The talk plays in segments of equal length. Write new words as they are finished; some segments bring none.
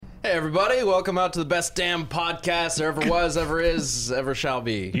Hey everybody, welcome out to the best damn podcast there ever was, ever is, ever shall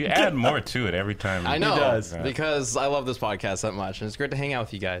be. You add more to it every time. I know, because I love this podcast that much, and it's great to hang out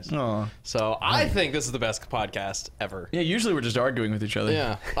with you guys. Aww. So I think this is the best podcast ever. Yeah, usually we're just arguing with each other.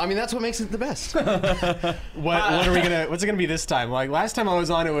 Yeah, I mean that's what makes it the best. What are we gonna? What's it gonna be this time? Like last time I was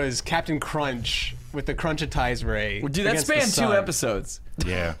on, it was Captain Crunch with the Crunchitize Ray. Well, dude, that spanned 2 episodes.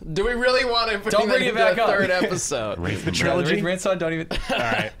 Yeah. Do we really want to put Don't bring it back up. third episode? The trilogy. Don't even. All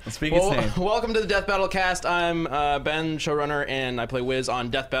right, let's speak its name. Welcome to the Death Battle cast. I'm Ben, showrunner, and I play Wiz on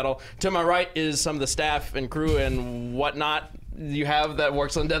Death Battle. To my right is some of the staff and crew and whatnot you have that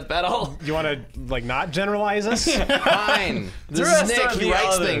works on Death Battle. You want to like not generalize us? Fine. This is Nick. He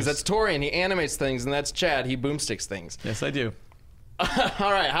writes things. That's Torrian. He animates things, and that's Chad. He boomsticks things. Yes, I do.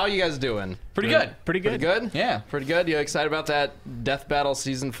 All right, how are you guys doing? Pretty good. Pretty good. Pretty good? Yeah. Pretty good? You excited about that Death Battle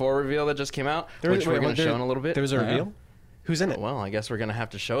Season 4 reveal that just came out? Which we're going to show in a little bit. There was a reveal? Who's in it? Well, I guess we're going to have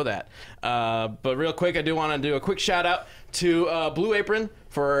to show that. But real quick, I do want to do a quick shout out to Blue Apron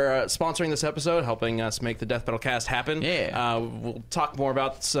for sponsoring this episode, helping us make the Death Battle cast happen. Yeah. We'll talk more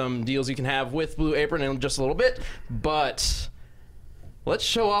about some deals you can have with Blue Apron in just a little bit. But let's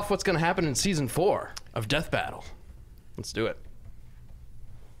show off what's going to happen in Season 4 of Death Battle. Let's do it.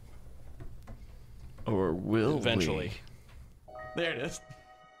 Or will Eventually. we? There it is.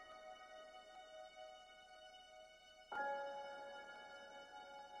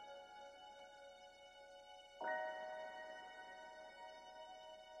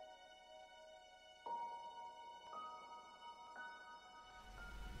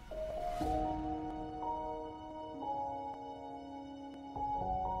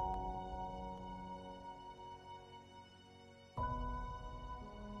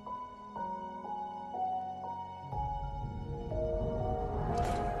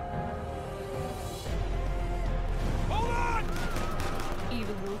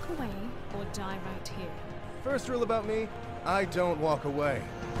 Either walk away or die right here. First rule about me, I don't walk away.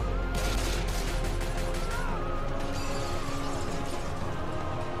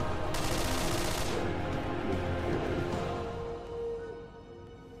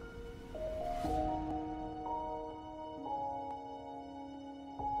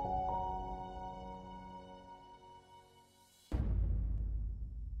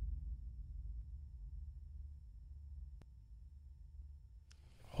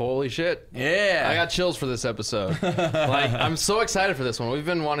 Holy shit. Yeah. I got chills for this episode. Like, I'm so excited for this one. We've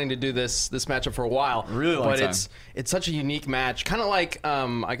been wanting to do this matchup for a while. Really long time. But it's such a unique match. Kind of like,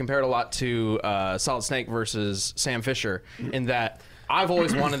 I compare it a lot to Solid Snake versus Sam Fisher, in that I've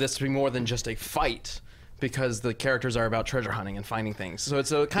always wanted this to be more than just a fight, because the characters are about treasure hunting and finding things. So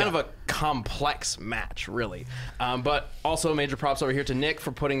it's a kind of a complex match, really. But also major props over here to Nick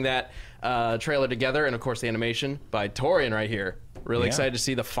for putting that trailer together, and of course the animation by Torrian right here. Really excited to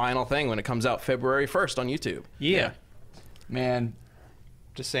see the final thing when it comes out February 1st on YouTube. Yeah. Man,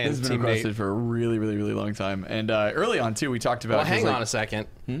 Just saying. this has been requested for a really, really, really long time. And early on, too, we talked about... Well, hang on a second.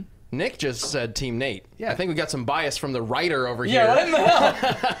 Nick just said Team Nate. Yeah, I think we got some bias from the writer over here. Yeah, what in the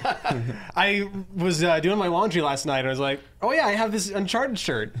hell? I was doing my laundry last night and I was like, oh yeah, I have this Uncharted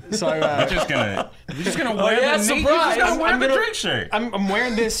shirt. So I, You're just gonna wear yeah, the surprise. You're just gonna wear I'm the gonna- drink shirt. I'm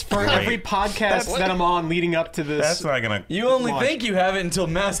wearing this for every podcast that I'm on leading up to this. That's not gonna. You only Launch. think you have it until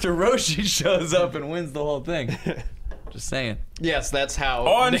Master Roshi shows up and wins the whole thing. Just saying. Yes, that's how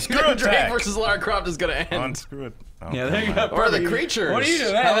Unscrew Drake attack. versus Lara Croft is going to end. Unscrew it. Oh, Yeah, there you go. Or the creatures. What are you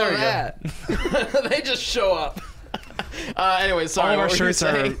doing? How There about we go. that? They just show up. Anyway, sorry. All of our what were you shirts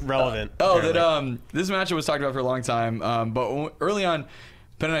are saying? relevant. Oh, apparently. that this matchup was talked about for a long time. But early on,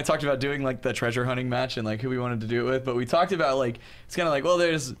 Ben and I talked about doing like the treasure hunting match and like who we wanted to do it with. But we talked about like it's kind of like, well,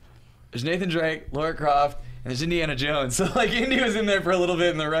 there's Nathan Drake, Lara Croft, and there's Indiana Jones. So like Indy was in there for a little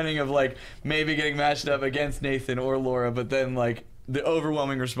bit in the running of like maybe getting matched up against Nathan or Laura. But then like the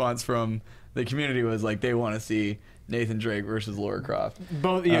overwhelming response from the community was like they want to see Nathan Drake versus Lara Croft.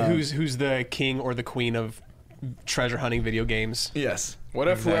 Both. Yeah. Who's the king or the queen of treasure hunting video games? Yes. What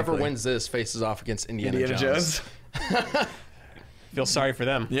if whoever Exactly. wins this faces off against Indiana Jones? Feel sorry for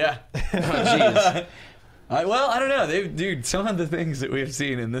them. Yeah. Oh, jeez. Well, I don't know. Dude, some of the things that we've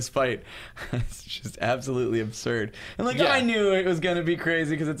seen in this fight, it's just absolutely absurd. And like, Yeah. I knew it was gonna be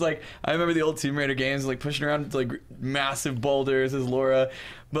crazy because it's like I remember the old Tomb Raider games, like pushing around like massive boulders as Laura,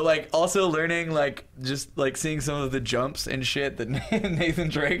 but like also learning like just like seeing some of the jumps and shit that Nathan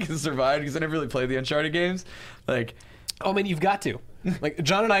Drake has survived because I never really played the Uncharted games. Like, Oh man, you've got to. Like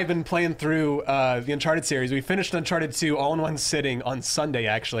John and I have been playing through the Uncharted series. We finished Uncharted 2 all in one sitting on Sunday,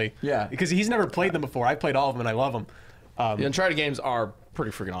 actually. Yeah. Because he's never played them before. I've played all of them and I love them. The Uncharted games are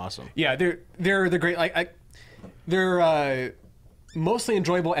pretty freaking awesome. Yeah, they're great. Like they're mostly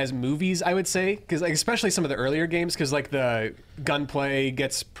enjoyable as movies, I would say, because like, especially some of the earlier games, because like the gunplay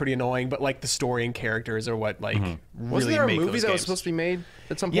gets pretty annoying, but like the story and characters are what like really Wasn't there a make movie those that was games. supposed to be made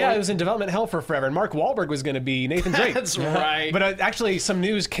at some point? Yeah, it was in development hell for forever, and Mark Wahlberg was going to be Nathan Drake. That's right. But actually, some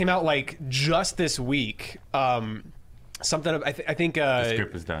news came out like just this week. Something I think The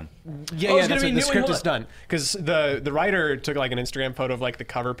script is done. Yeah, Oh, yeah, it's gonna that's be what, the new script and is done because the writer took like an Instagram photo of like the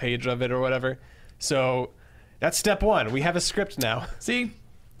cover page of it or whatever. So that's step one. We have a script now. See,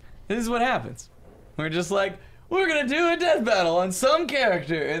 this is what happens. We're just like, we're gonna do a death battle on some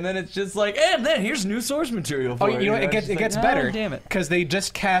character, and then it's just like, and then here's new source material for Oh, it. you know what? It It's gets just like, better. "Oh, damn it. Because they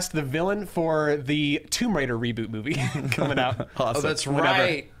just cast the villain for the Tomb Raider reboot movie coming out. Oh, that's Whenever.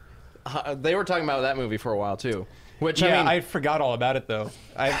 right. They were talking about that movie for a while too. Which Yeah, I mean, I forgot all about it though.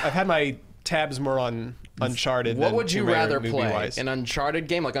 I've had my tabs more on Uncharted. what than would you Tomb Raider rather play? movie-wise. An Uncharted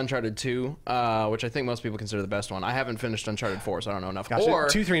game like Uncharted 2, which I think most people consider the best one. I haven't finished Uncharted 4, so I don't know enough. Gotcha. Or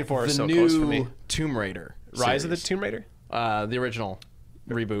 2, 3, and 4 are the so new close for me. Tomb Raider Rise of the series. Tomb Raider? The original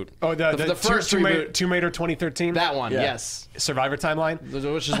reboot. Oh, the first Tomb reboot. Raider, Tomb Raider 2013? That one, Yeah. yes. Survivor Timeline?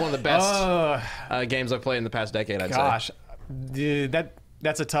 Which is one of the best games I've played in the past decade, I'd Gosh, dude,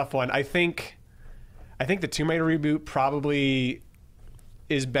 that's a tough one. I think the Tomb Raider reboot probably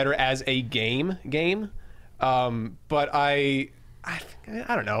is better as a game, but I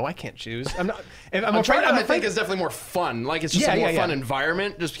don't know. I can't choose. I'm not. I'm Uncharted, afraid. I think, is definitely more fun. Like, it's just Yeah, a more yeah, fun yeah.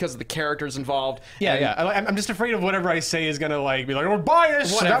 environment just because of the characters involved. Yeah, And yeah. I'm just afraid of whatever I say is gonna like be like, "Oh, buy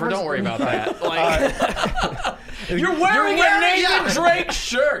this." Whatever, don't worry about that. Like, You're wearing a Nathan yeah. Drake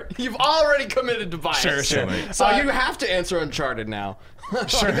shirt. you've already committed to buy Sure, it. sure. So you have to answer Uncharted now.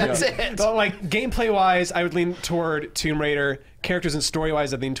 Sure, That's it. But like gameplay wise, I would lean toward Tomb Raider. Characters and story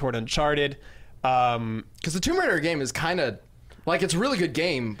wise, I'd lean toward Uncharted. Because the Tomb Raider game is kind of like, it's a really good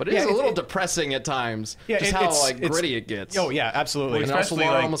game, but it is Yeah, a little depressing at times. Yeah, just how like gritty it gets. Oh yeah, absolutely. And also Especially,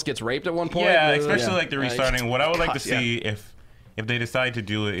 Laura like- almost gets raped at one point. Yeah, especially like the Like, restarting. What I would like to God, yeah. see if they decide to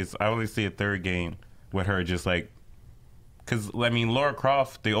do it is I would like to see a third game with her just like, because I mean Lara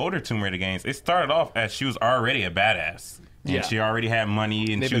Croft, the older Tomb Raider games, it started off as she was already a badass and Yeah. she already had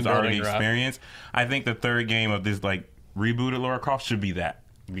money and They've she was been already building her up. experienced. I think the third game of this like rebooted Lara Croft should be that.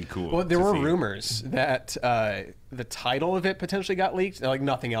 It'd be cool. Well, there to were see. rumors that the title of it potentially got leaked. Like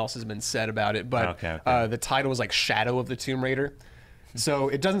nothing else has been said about it, but Okay. the title was like Shadow of the Tomb Raider. So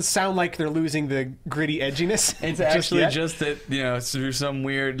it doesn't sound like they're losing the gritty edginess. It's just actually yet. just that, you know, through some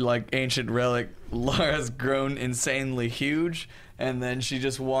weird, like, ancient relic, Lara's grown insanely huge, and then she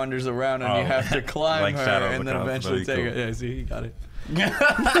just wanders around, and you have to climb like her, Shadow of and the then Colossus. eventually Very take cool. it. Yeah, see, you got it.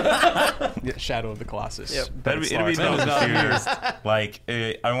 Yeah, Shadow of the Colossus. Yep. It'd be That dope is not to see. Like,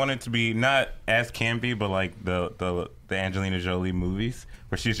 I want it to be not as campy, but like the Angelina Jolie movies,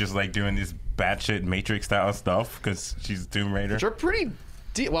 where she's just like doing this batshit Matrix style stuff because she's Tomb Raider. Which are pretty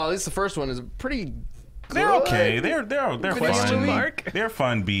well, at least the first one is pretty They're good. okay. They're Question fun. mark? They're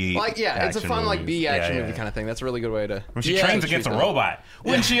fun B. Like, yeah, it's a action fun like movies. B action Yeah, movie yeah. kind of thing. That's a really good way to. When she Yeah, trains shoot against a them. robot,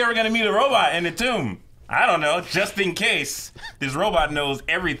 when's she ever gonna meet a robot in the tomb? I don't know. Just in case this robot knows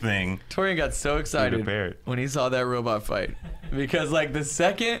everything. Torian got so excited prepared. when he saw that robot fight. Because, like, the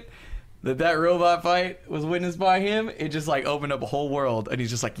second that robot fight was witnessed by him, it just, like, opened up a whole world. And he's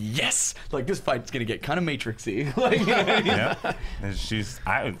just like, yes! Like, this fight's gonna get kind of Matrix-y. Like, you know what I mean? Yeah.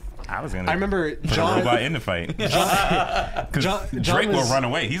 And I was gonna. I remember put John. the robot in the fight. John Drake will was- run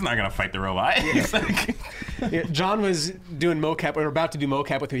away. He's not gonna fight the robot. He's like, Yeah, John was doing mocap, or about to do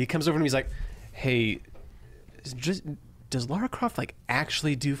mocap with him. He comes over and he's like, "Hey, does Lara Croft like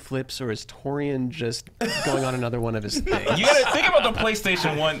actually do flips, or is Torrian just going on another one of his things?" you gotta think about the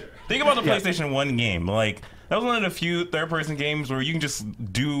PlayStation 1. Think about the PlayStation 1 game. Like, that was one of the few third-person games where you can just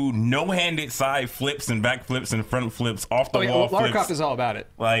do no-handed side flips and back flips and front flips off the Oh, yeah, wall Lara flips. Croft is all about it.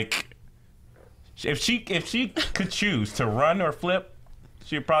 Like, if she could choose to run or flip,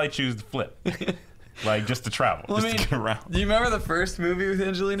 she'd probably choose to flip. Like, just to travel, Well, just to get around. do you remember the first movie with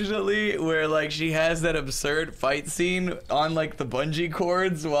Angelina Jolie where, like, she has that absurd fight scene on, like, the bungee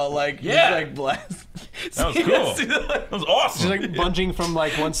cords while, like, Yeah. he's, like, blast? That was cool. That was awesome. She's like bunging from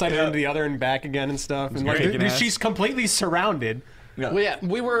like one side of to the other and back again and stuff. And like, great. Kicking ass. she's completely surrounded. Well, yeah,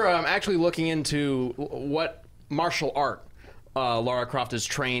 we were actually looking into what martial art Lara Croft is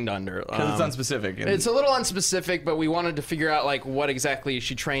trained under. Because it's unspecific. And It's a little unspecific, but we wanted to figure out like what exactly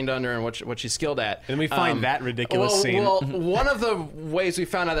she trained under and what she's skilled at. And we find that ridiculous scene. Well, one of the ways we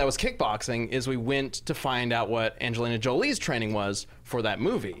found out that was kickboxing is we went to find out what Angelina Jolie's training was for that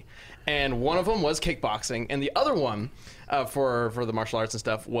movie. And one of them was kickboxing, and the other one for the martial arts and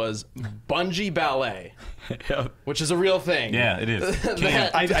stuff was bungee ballet, which is a real thing. Yeah, it is.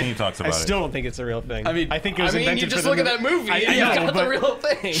 Kenny talks about it. I still don't think it's a real thing. I think it was you invented just for look at that movie and you got the real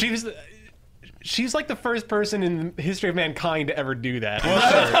thing. She's like the first person in the history of mankind to ever do that. Well,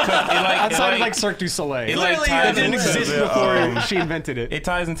 sure. Outside of like Cirque du Soleil. It didn't exist before she invented it. It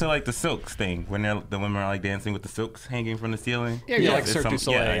ties into like the silks thing when the women are like dancing with the silks hanging from the ceiling. Yeah, you're like Cirque du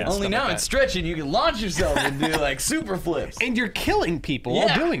Soleil. Only now it's stretching. You can launch yourself and do like super flips. And you're killing people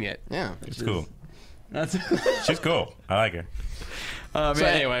while doing it. Yeah. It's cool. She's cool. I like her. So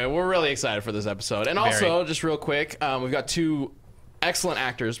anyway, we're really excited for this episode. And also, just real quick, we've got two excellent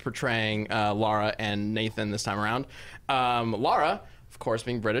actors portraying Lara and Nathan this time around. Lara, of course,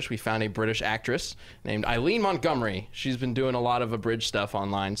 being British, we found a British actress named Eileen Montgomery. She's been doing a lot of abridged stuff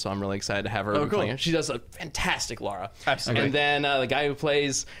online, so I'm really excited to have her playing her. She does a fantastic Lara. Absolutely. And then the guy who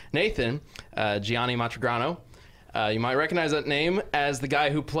plays Nathan, Gianni Montegrano, you might recognize that name as the guy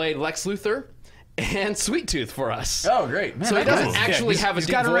who played Lex Luthor and Sweet Tooth for us. Oh, great. Man, So he doesn't cool. actually have a he's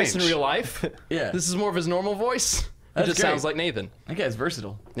deep got a voice in range. real life. Yeah. This is more of his normal voice. That's It just great. sounds like Nathan. That guy's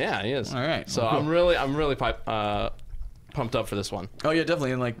versatile. Yeah, he is. All right. So Well, cool. I'm really pumped up for this one. Oh, yeah,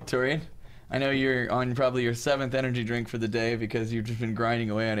 definitely. And like, Torrian, I know you're on probably your 7th energy drink for the day because you've just been grinding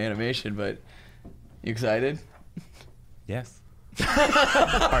away on animation, but you excited? Yes.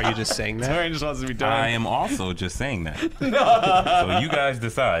 Are you just saying that? Torrian just wants to be done. I am also just saying that. So you guys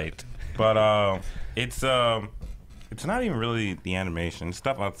decide. But it's not even really the animation. It's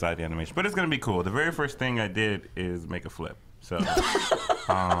stuff outside the animation. But it's going to be cool. The very first thing I did is make a flip. So, because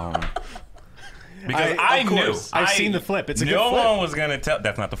I knew. I've seen the flip. It's a good no flip. one was going to tell.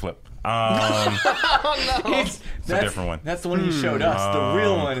 That's not the flip. It's a different one. That's the one you showed us. The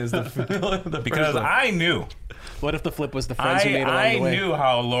real one is the Because first one. I knew. What if the flip was the friends you made along I the way? knew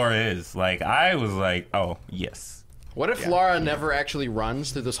how Laura is. Like, I was like, oh, yes. What if Lara never actually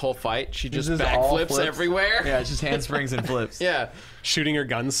runs through this whole fight? She just This is all backflips flips. everywhere. Yeah, it's just handsprings and flips. Yeah. Shooting your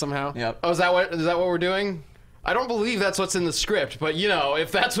guns somehow? Yep. Oh, is that what we're doing? I don't believe that's what's in the script, but you know,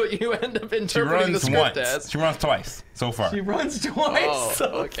 if that's what you end up She interpreting the runs script once. as. She runs twice so far. She runs twice. Oh, so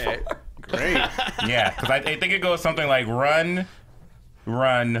okay. Great. Yeah, because I think it goes something like run,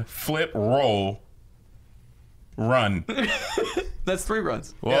 flip, roll, run. That's 3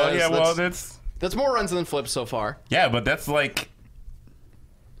 runs. Well, Yeah, yeah, well, that's more runs than flips so far. yeah, but that's like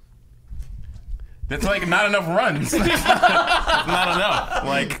not enough runs. Not enough.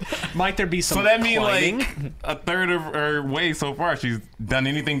 Like, Might there be some so that means climbing? like a third of her way so far, she's done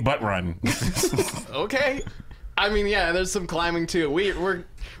anything but run. Okay. I mean, yeah, there's some climbing too. We're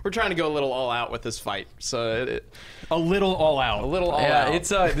trying to go a little all out with this fight, so a little all out. a little all Yeah, out. it's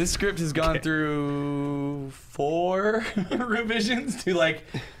this script has gone through 4 revisions to like,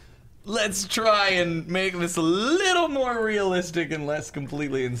 let's try and make this a little more realistic and less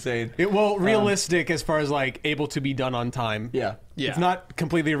completely insane. Realistic as far as like able to be done on time. Yeah. It's not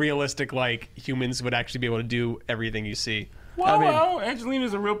completely realistic like humans would actually be able to do everything you see. Well,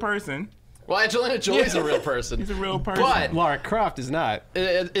 Angelina's a real person. Well, Angelina Jolie's a real person. She's a real person. But Lara Croft is not.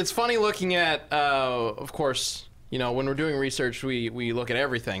 it's funny looking at, of course, you know, when we're doing research, we look at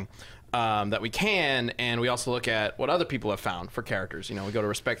everything that we can, and we also look at what other people have found for characters. You know, we go to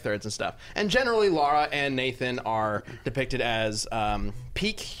respect threads and stuff. And generally, Lara and Nathan are depicted as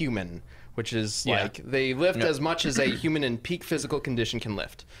peak human, which is like they lift as much as a human in peak physical condition can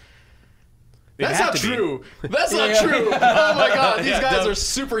lift. That's have not to be. true. That's not true. Oh my god, these Yeah, guys no. are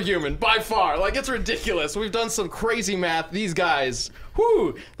superhuman by far. Like, it's ridiculous. We've done some crazy math. These guys,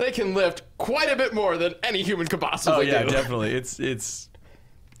 whoo, they can lift quite a bit more than any human could possibly Oh yeah, do. definitely. It's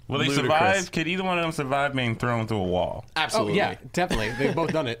Will they ludicrous. survive? Could either one of them survive being thrown through a wall? Absolutely. Oh yeah, definitely. They've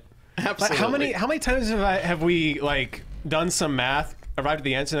both done it. Absolutely. How many times have we like done some math, arrived at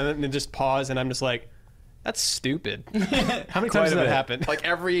the answer, and then just pause, and I'm just like, that's stupid. How many times has a that bit. happened? Like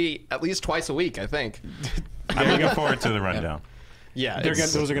at least twice a week, I think. I'm looking forward to the rundown. Yeah.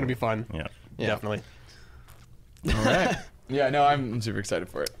 Those are going to be fun. Yeah. Definitely. all right. Yeah, no, I'm super excited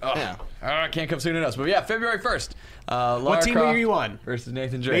for it. Oh, Yeah. can't come soon enough. But yeah, February 1st. Lara What team Croft are you on? versus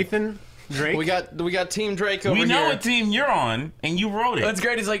Nathan Drake. Nathan Drake. We got Team Drake over We here. know what team you're on, and you wrote it. That's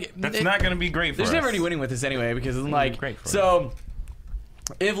great. It's like That's not going to be great for There's us. never any winning with this anyway because it's like great for so.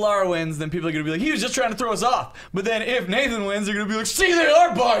 If Lara wins, then people are gonna be like, he was just trying to throw us off. But then if Nathan wins, they're gonna be like, see, they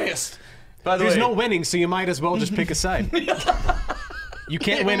are biased. By the There's way, no winning, so you might as well just pick a side. You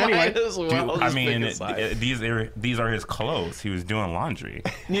can't win Might anyway. as well Dude, I just mean, pick a side. these are his clothes. He was doing laundry.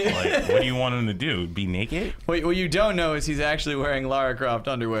 Like, what do you want him to do? Be naked? What you don't know is he's actually wearing Lara Croft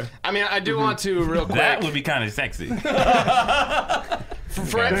underwear. I mean, I do want to real quick. That would be kind of sexy.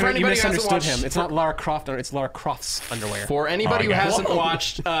 for anybody You who hasn't misunderstood watched, him. It's not Lara Croft, it's Lara Croft's underwear. For anybody who Okay. hasn't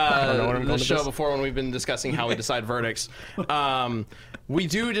watched know what I'm the going with show this. before, when we've been discussing how we decide verdicts, we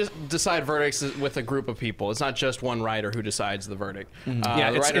do just decide verdicts with a group of people. It's not just one writer who decides the verdict.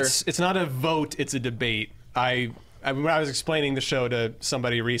 Yeah, the writer, it's not a vote, it's a debate. I was explaining the show to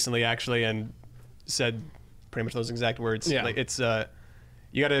somebody recently, actually, and said pretty much those exact words. Yeah. Like, it's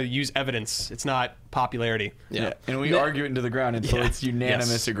you got to use evidence. It's not popularity. yeah. And we argue it into the ground until it's unanimous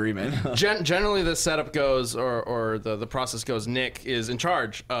Yes. agreement. Generally, the setup goes, or the process goes, Nick is in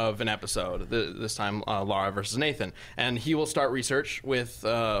charge of an episode. This time, Lara versus Nathan, and he will start research with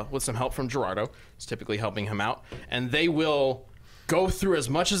some help from Gerardo. It's typically helping him out, and they will go through as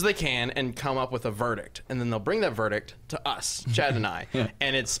much as they can and come up with a verdict, and then they'll bring that verdict to us, Chad and I,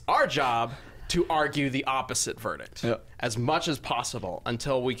 and it's our job to argue the opposite verdict as much as possible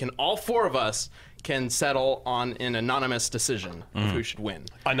until we can, all four of us can settle on an anonymous decision of who should win.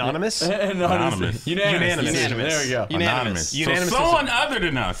 Anonymous? Unanimous. Unanimous. There we go. Anonymous. Unanimous. So someone other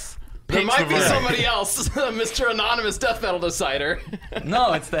than us. There picks might the be verdict. somebody else, Mr. Anonymous Death Battle Decider.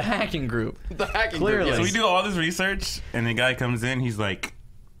 No, it's the hacking group. The hacking Clearly. group, So yes. we do all this research, and the guy comes in. He's like,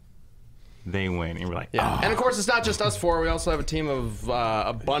 "They win," and we're like, Yeah. "Oh." And of course, it's not just us four. We also have a team of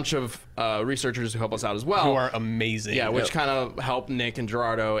a bunch of researchers who help us out as well. Who are amazing. Yeah, which kind of help Nick and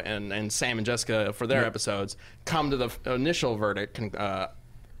Gerardo and Sam and Jessica for their episodes come to the initial verdict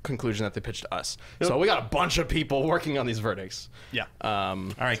conclusion that they pitched to us. So we got a bunch of people working on these verdicts. Yeah. All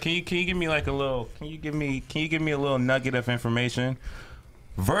right, can you give me like a little? Can you give me a little nugget of information?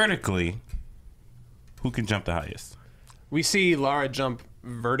 Vertically, who can jump the highest? We see Lara jump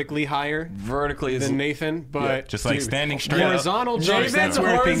vertically higher Vertically is than Nathan, but Just like standing straight up. horizontal jumps, Nathan's that's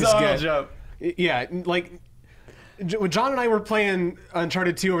where things horizontal get. jump. Yeah, like when John and I were playing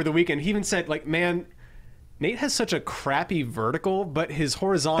Uncharted 2 over the weekend, he even said, like, man, Nate has such a crappy vertical, but his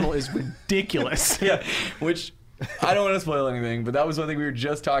horizontal is ridiculous. Yeah, which I don't want to spoil anything, but that was one thing we were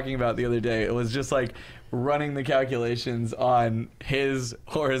just talking about the other day. It was just like running the calculations on his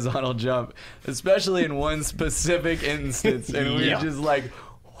horizontal jump, especially in one specific instance, and we were just like,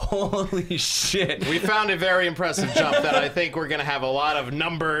 holy shit. We found a very impressive jump that I think we're going to have a lot of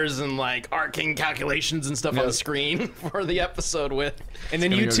numbers and like arcing calculations and stuff on the screen for the episode with. And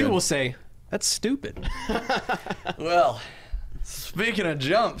then gonna you go two good. will say, that's stupid. Well, speaking of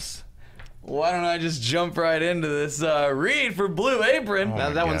jumps, why don't I just jump right into this read for Blue Apron?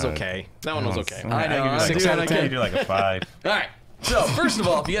 That one's God. okay. That one was okay. I know, I I do, give I you can. like a 5. All right. So, first of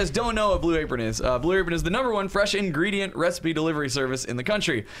all, if you guys don't know what Blue Apron is, Blue Apron is the #1 fresh ingredient recipe delivery service in the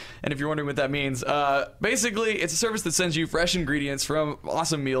country. And if you're wondering what that means, basically, it's a service that sends you fresh ingredients from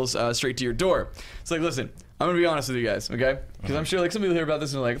awesome meals straight to your door. It's like, listen, I'm going to be honest with you guys, okay? Because I'm sure like some people hear about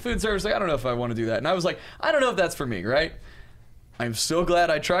this and they're like, food service, like, I don't know if I want to do that. And I was like, I don't know if that's for me, right? I'm so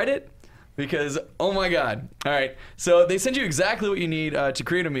glad I tried it. Because, oh my God. All right. So they send you exactly what you need to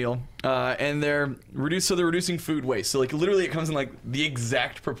create a meal. And they're reducing food waste. So like literally it comes in like the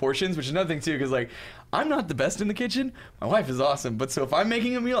exact proportions, which is another thing too. Because like I'm not the best in the kitchen. My wife is awesome. But so if I'm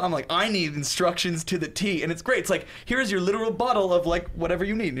making a meal, I'm like, I need instructions to the T. And it's great. It's like, here's your literal bottle of like whatever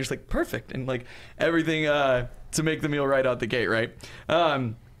you need. And you're just like, perfect. And like everything to make the meal right out the gate, right?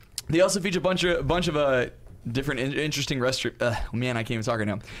 They also feature a bunch of different interesting man, I can't even talk right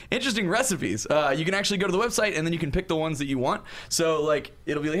now. Interesting recipes. You can actually go to the website and then you can pick the ones that you want. So like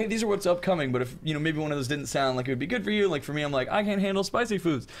it'll be like, hey, these are what's upcoming. But if maybe one of those didn't sound like it would be good for you. Like for me, I'm like, I can't handle spicy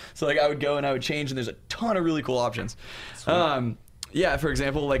foods. So like I would go and I would change, and there's a ton of really cool options. Yeah, for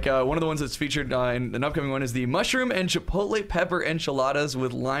example, like one of the ones that's featured in an upcoming one is the mushroom and chipotle pepper enchiladas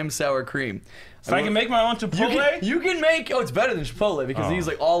with lime sour cream. So I can make my own Chipotle? You can make. Oh, it's better than Chipotle because these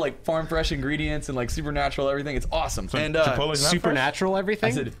like all like farm fresh ingredients and like super natural everything. It's awesome. So and Chipotle's not Supernatural I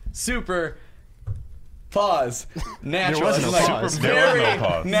everything? said super. Pause. Natural. There was no It's, like, pause. There was very no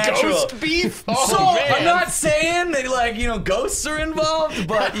pause. natural. Ghost beef? Oh, So man. I'm not saying that like ghosts are involved,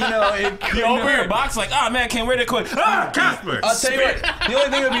 but it could You open your hurt. box like, oh man, can't wear that quick. Ah, Casper! I'll tell you what, the only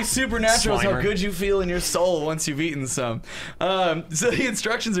thing that would be supernatural is how Slimer. good you feel in your soul once you've eaten some. So the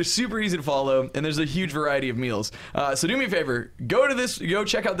instructions are super easy to follow, and there's a huge variety of meals. So do me a favor, go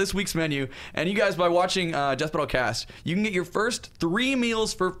check out this week's menu, and you guys, by watching Death Battle Cast, you can get your first 3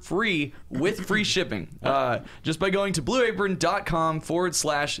 meals for free with free shipping. Just by going to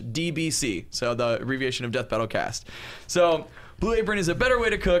blueapron.com/DBC. So the abbreviation of Death Battle Cast. So Blue Apron is a better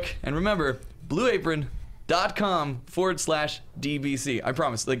way to cook, and remember, blueapron.com/DBC. patreon.com/DBC. I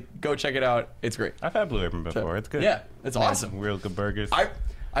promise. Like, go check it out. It's great. I've had Blue Apron before. It's good. Yeah, it's awesome. Real good burgers.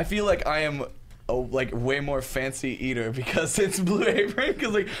 I feel like I am a way more fancy eater because it's Blue Apron.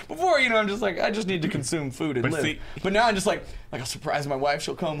 Because like before, I'm just like, I just need to consume food and live. But now I'm just like I'll surprise my wife.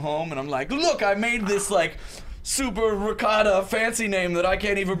 She'll come home and I'm like, look, I made this like super ricotta fancy name that I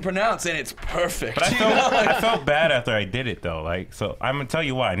can't even pronounce, and it's perfect. But I felt bad after I did it though. Like, so I'm gonna tell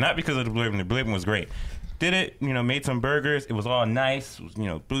you why. Not because of the Blue Apron. The Blue Apron was great. Did it, made some burgers. It was all nice. It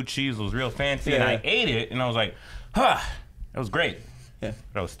was, blue cheese was real fancy, and I ate it, and I was like, that was great. Yeah.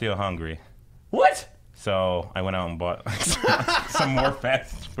 But I was still hungry. What? So I went out and bought some more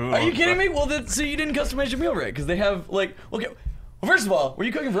fast food. Are you kidding me? Well, so you didn't customize your meal right because they have okay. Well, first of all, were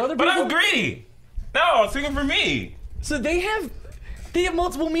you cooking for other people? But I'm greedy. No, I was cooking for me. So they have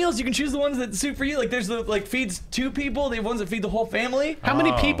multiple meals. You can choose the ones that suit for you. Like there's the feeds 2 people. They have ones that feed the whole family. How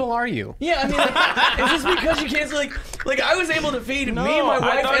many people are you? Yeah, I mean, is this because you can't like I was able to feed me, my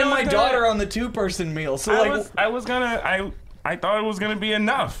wife, and my daughter on the 2-person meal. So I thought it was gonna be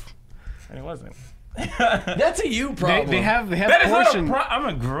enough, and it wasn't. That's a you problem. They have That portion. is not I'm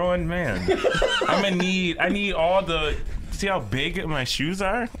a grown man. I need all the. See how big my shoes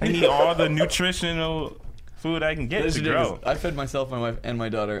are? I need all the nutritional food I can get to grow. I fed myself, my wife, and my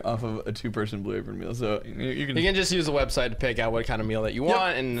daughter off of a 2-person Blue Apron meal. So you can just use the website to pick out what kind of meal that you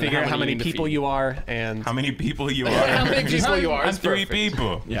want and figure out how many you need to people feed. you are and How many people you are? How many people you are? I'm is 3 perfect.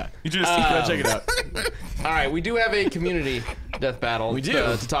 people. Yeah. You just go check it out. All right, we do have a community death battle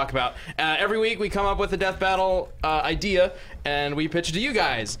to talk about. Every week we come up with a death battle idea, and we pitch it to you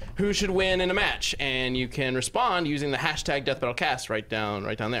guys. Who should win in a match? And you can respond using the hashtag DeathBattleCast right down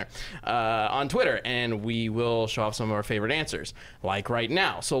there on Twitter, and we will show off some of our favorite answers, like right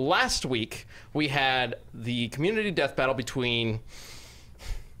now. So last week we had the community death battle between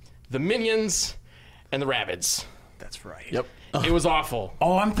the Minions and the Rabbids. that's right. Yep. It was awful.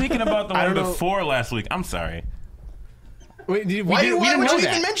 Oh, I'm thinking about the one know. before last week. I'm sorry. Wait, we Why didn't would know you that.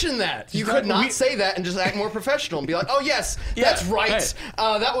 even mention that? You could not say that and just act more professional and be like, oh, yes, that's right. Right.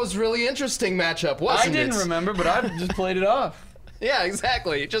 That was really interesting matchup, I wasn't it? didn't remember, but I just played it off. Yeah,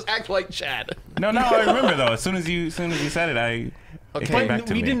 exactly. Just act like Chad. No, I remember though. As soon as you said it, it came back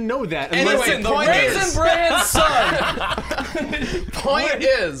to we me. didn't know that. Anyway, Listen, the point Raisin is- Bran son. Point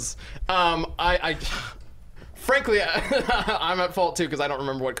is, frankly, I'm at fault too because I don't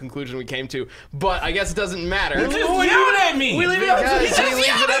remember what conclusion we came to. But I guess it doesn't matter. You just yelled at me. We leave it up to Because you. we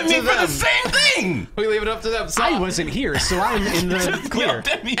leave it up me to for the them. same thing. We leave it up to them. So, I wasn't here, so I'm in the clear. Yelled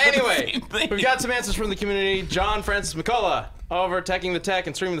at me for the anyway, same thing. we've got some answers from the community. John Francis McCullough over Teching the Tech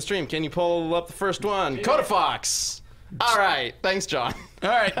and Streaming the Stream. Can you pull up the first one? Coda Fox. All right. Thanks, John. All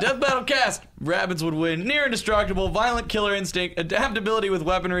right, Death Battle Cast. Rabbids would win. Near indestructible, violent killer instinct, adaptability with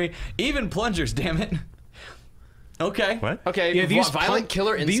weaponry, even plungers, damn it. Okay. What? Okay, Yeah, these violent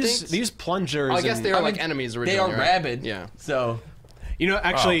killer instincts. These plungers. Oh, I guess and- they are like enemies They originally. are right? rabid. Yeah. So,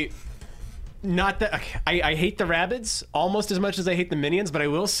 Actually, not that I hate the Rabbids almost as much as I hate the Minions, but I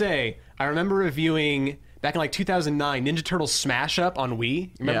will say I remember reviewing back in like 2009 Ninja Turtles Smash Up on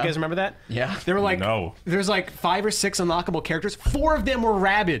Wii. You guys remember that? Yeah. They were like, No. there's like 5 or 6 unlockable characters. 4 of them were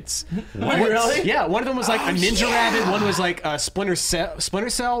Rabbids. What? Really? Yeah. One of them was like a Ninja Rabbid. One was like a Splinter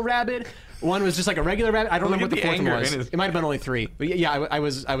Cell Rabbid. One was just like a regular rabbit. I don't remember what the at the 4th one anger was. in his- It might have been only 3. But yeah, I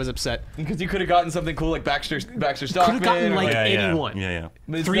was upset. because you could have gotten something cool like Baxter Could Stockman. have gotten or like Yeah, anyone. Yeah.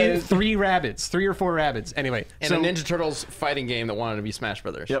 But Three instead- rabbits, 3 or 4 rabbits. Anyway, And so a Ninja Turtles fighting game that wanted to be Smash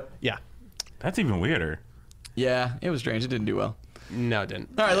Brothers. Yep. yeah, That's even weirder. Yeah, it was strange. It didn't do well. no, it didn't.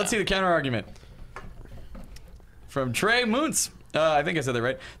 All right, let's see the counter argument. From Trey Moons. I think I said that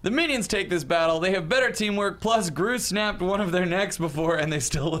right. The Minions take this battle. They have better teamwork. Plus, Gru snapped one of their necks before, and they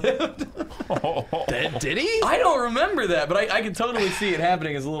still lived. Did he? I don't remember that, but I can totally see it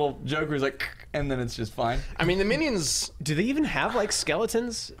happening as a little Joker is like, and then it's just fine. I mean, the Minions. Do they even have like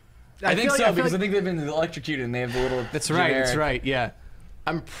skeletons? I think feel so like- because like- I think they've been electrocuted and they have the little. that's right. That's generic- right. Yeah.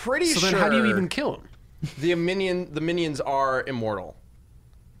 I'm pretty So sure. then, how do you even kill them? the Minions are immortal?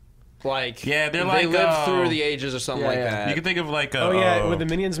 Like, Yeah, they're they like, live through the ages or something Yeah, like yeah. that. You can think of like a. Oh yeah, with the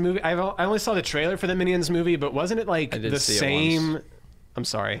Minions movie. I only saw the trailer for the Minions movie, but wasn't it like I did the see it same? once. I'm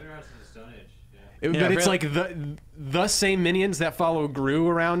sorry. Yeah, But it's really. like the same Minions that follow Gru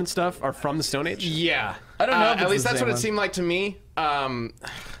around and stuff are from the Stone Age. Yeah, I don't know if at it's least the that's same what it one. seemed like to me.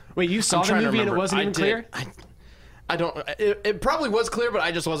 Wait, you saw I'm the trying to movie and it remember. wasn't I even did. clear? I don't. It probably was clear, but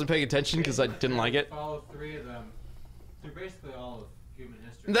I just wasn't paying attention because I didn't like it. Follow 3 of them. They're basically all of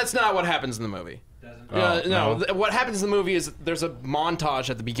That's not what happens in the movie. Oh, No. no? What happens in the movie is there's a montage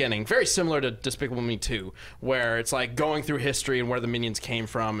at the beginning, very similar to Despicable Me 2, where it's like going through history and where the Minions came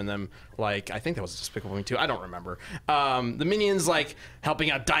from, and then like I think that was Despicable Me 2. I don't remember. The Minions like helping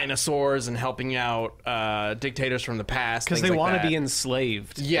out dinosaurs and helping out dictators from the past Because things they like want to that. be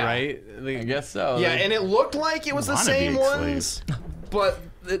enslaved, Yeah. right? I guess so. Yeah, and it looked like it was the Wanna same be ones, but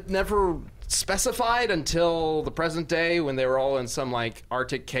it never specified until the present day when they were all in some like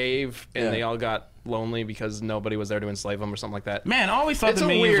Arctic cave and Yeah. they all got lonely because nobody was there to enslave them or something like that. Man, I always thought It's the a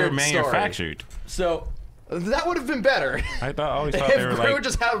minions were weird story. manufactured. So That would have been better. I always thought if they were they like would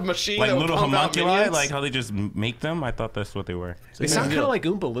just have a machine like that would little pump out homunculi, minions. like how they just make them. I thought that's what they were. They sound kind of like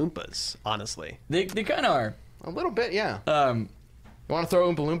Oompa Loompas, honestly. they kind of are. a little bit, yeah. Um, You want to throw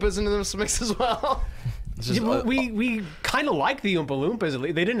Oompa Loompas into this mix as well? it's just, Yeah, well, we kind of like the Oompa Loompas.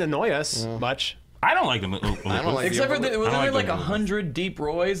 They didn't annoy us much. I don't like them. I don't like except for the Oompa when I there don't were like like the Oompa Loompas. 100 deep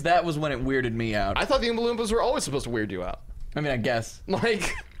Roys, that was when it weirded me out. I thought the Oompa Loompas were always supposed to weird you out. I mean, I guess.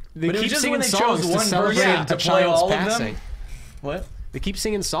 Like, They But it was keep just singing when they songs chose to one celebrate person a to play child's all of them. passing. What? They keep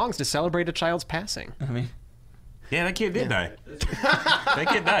singing songs to celebrate a child's passing. I mean, Yeah, that kid did die. That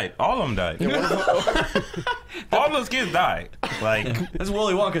kid died. All of them died. All those kids died. Like that's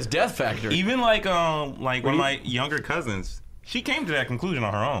Willy Wonka's death factor. even like one of my younger cousins, she came to that conclusion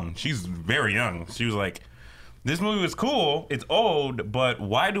on her own. She's very young. She was like, "This movie was cool. It's old, but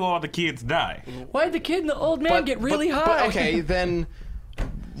why do all the kids die?" Why did the kid and the old man get really high? But okay, then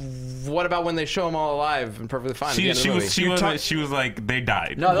what about when they show them all alive and perfectly fine? at the end of the movie? She was like, they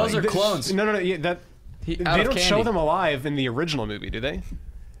died. No, those are clones. No. Yeah, they out of don't show candy. them alive in the original movie, do they?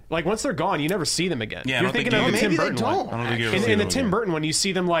 Like once they're gone, you never see them again. Yeah, I You're don't think thinking of you- the Tim Maybe they Burton don't. one. I don't think you ever In, see in the them Tim again. Burton one, you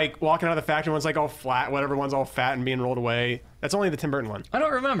see them like walking out of the factory. One's like all flat, whatever. One's all fat and being rolled away. That's only the Tim Burton one. I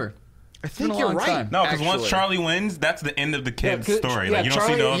don't remember. I been think a you're long right. time. No, because once actually. Charlie wins, that's the end of the kid's 'cause- story. yeah, Like you don't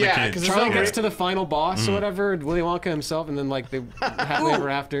Charlie- see the other yeah, kids. 'cause Charlie Okay. gets to the final boss or whatever, Willy Wonka himself, and then like they happily ever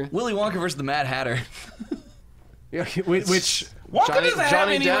after. Willy Wonka versus the Mad Hatter. Yeah, which Wonka Johnny- doesn't have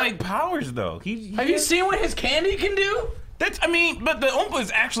Johnny any Depp? like powers though. Have you seen what his candy can do? That's I mean, but the Oompas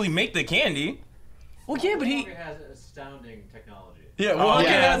actually make the candy. Well, yeah, but he. It has astounding technology. Yeah, Wonka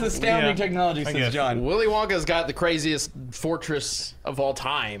yeah. has astounding Yeah. technology I since guess. John. Willy Wonka's got the craziest fortress of all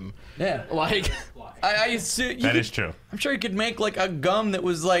time. Yeah. Like, I assume That is true. I'm sure you could make like a gum that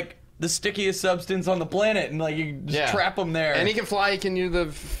was like the stickiest substance on the planet, and like you just yeah. trap them there. And he can fly. He can do the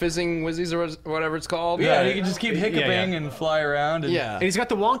fizzing whizzies or whatever it's called. yeah, and he can just keep hiccuping yeah. and fly around. And, Yeah. and he's got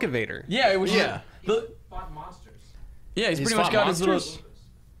the Wonka Vader. yeah, which Yeah. Fought monsters. yeah, he's pretty fought much got his monsters? little.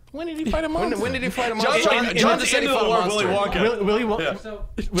 When did he fight a monster? When did he fight a John- monster? John- John just said he fought a monster.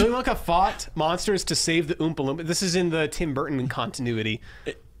 Willy Wonka fought monsters to save the Oompa Loompa. This is in the Tim Burton continuity.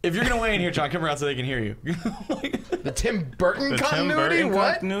 If you're gonna weigh in here, John, come around so they can hear you. The Tim Burton The Tim continuity? Burton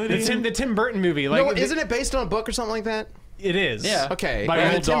What? continuity? The Tim Burton movie. Like, No, isn't it based on a book or something like that? It is. Yeah. Okay. By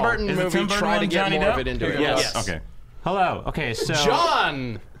and the Roald Tim Dahl. Burton Is the movie Tim Burton tried to one get Johnny more of Depp? it into it. Yes. Okay. Hello. Okay, so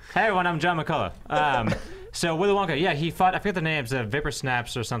John! hey everyone, I'm John McCullough. So Willy Wonka, yeah, he fought. I forget the names, Vapor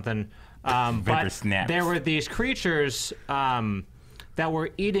Snaps or something. Vapor But Snaps. there were these creatures that were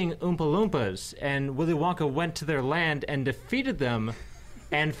eating Oompa Loompas, and Willy Wonka went to their land and defeated them.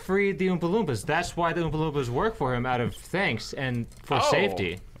 And freed the Oompa Loompas. That's why the Oompa Loompas work for him out of thanks and for Oh.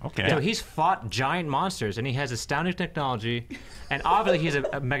 safety. Okay. So he's fought giant monsters, and he has astounding technology, and obviously he's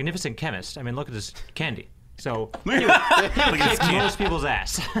a magnificent chemist. I mean, look at his candy. So he would kick most people's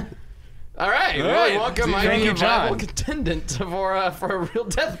ass. All right. Willy right. Wonka might Thank be you, a viable John. contendant for a real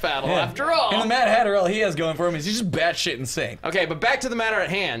death battle, after all. And the Mad Hatter, all he has going for him is he's just batshit insane. Okay, but back to the matter at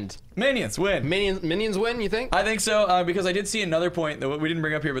hand. Minions win. Minions win, you think? I think so, because I did see another point that we didn't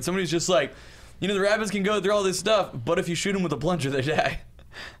bring up here, but somebody's just like, you know, the rabbits can go through all this stuff, but if you shoot them with a plunger, they die.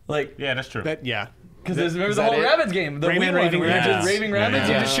 Like, Yeah, that's true. Yeah. because remember is the that whole it? rabbits game, the Rayman Wii one, Raving where they're just Rabbits. raving rabbits,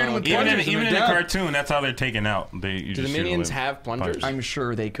 Yeah. you just shoot them with even plungers in and the they're down. cartoon, that's how they're taken out. You Do the just shoot minions them with have plungers? I'm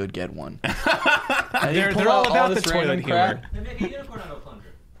sure they could get one. They're all about the this toilet random humor. crap. They make a unicorn out of a plunger.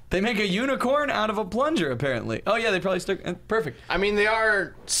 They make a unicorn out of a plunger, apparently. Oh yeah, they probably stuck. Perfect. I mean, they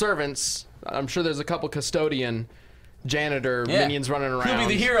are servants. I'm sure there's a couple custodian, janitor, Yeah. minions running around. He'll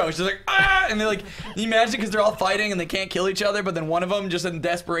be the hero. She's like, ah! And they're like, you imagine because they're all fighting and they can't kill each other, but then one of them, just in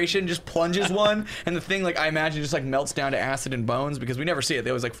desperation, just plunges one, and the thing, like, I imagine just like melts down to acid and bones because we never see it. They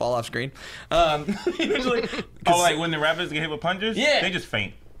always like fall off screen. Usually, Oh, like when the rabbits get hit with plungers? Yeah. They just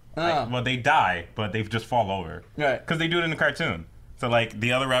faint. Oh. Like, well, they die, but they just fall over. Right. Because they do it in the cartoon. So, like,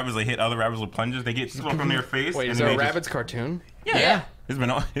 the other rabbits, they hit other rabbits with plungers. They get stuck on their face. Wait, and is then there a they just- Rabbids cartoon? yeah. It's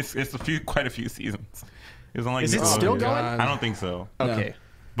been quite a few seasons. It was on like Is it still Nickelodeon. going? I don't think so. Okay.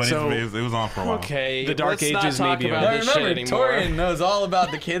 But So- it was on for a while. Okay, The Dark let's not Ages talk may be about over. this Now, shit remember, anymore. Torrian knows all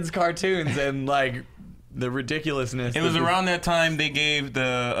about the kids' cartoons and like the ridiculousness. It was that around that time they gave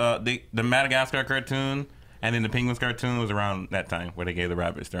the Madagascar cartoon, and then the Penguins cartoon was around that time where they gave the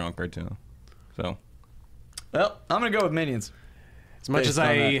rabbits their own cartoon. So Well, I'm gonna go with Minions. As much Based as on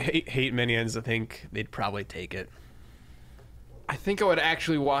I that. hate Minions, I think they'd probably take it. I think I would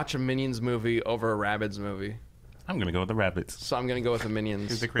actually watch a Minions movie over a Rabbids movie. I'm gonna go with the rabbits. So I'm gonna go with the They're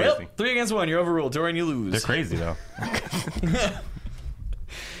Minions. crazy. Well, 3 against 1. You're overruled. Torian, you lose. They're crazy though.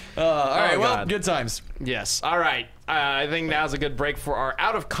 All right. Well, God. good times. Yes. All right. I think now's a good break for our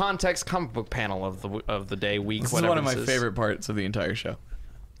out of context comic book panel of the day, week, This is whatever. one of my this is. favorite parts of the entire show.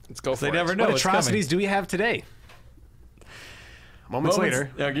 Let's go for They it. never know What what's atrocities coming. do we have today? Moments later.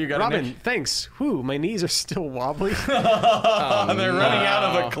 Yeah, you got it, Robin, Nick? thanks. Whew, my knees are still wobbly. They're running out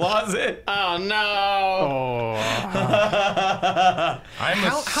of a closet. Oh no! Oh. I'm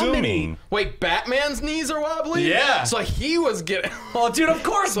How assuming. many? Wait, Batman's knees are wobbly? Yeah. So he was getting. Oh, dude, of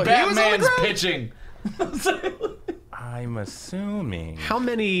course So he was on the Batman's ground? pitching. I'm assuming. How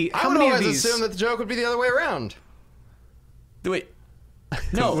many I would of always these assume that the joke would be the other way around. Wait.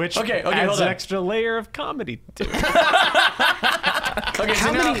 No. which okay, adds hold an on. extra layer of comedy to it. Okay,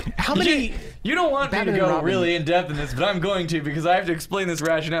 so How many You don't want me to Batman and go Robin. really in depth in this, but I'm going to because I have to explain this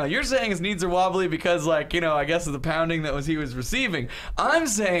rationale. You're saying his knees are wobbly because, like, I guess of the pounding that he was receiving. I'm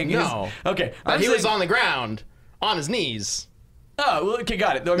saying No. Okay, But I'm he saying, was on the ground, on his knees. Oh, well, okay,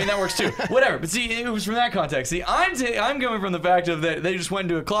 got it. I mean, that works too. Whatever. But see, it was from that context. See, I'm coming from the fact of that they just went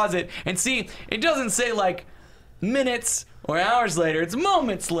into a closet, and see, it doesn't say like minutes or hours later. It's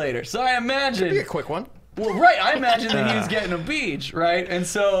moments later. So I imagine. Be a quick one. Well, right. I imagine that he was getting a beach, right? And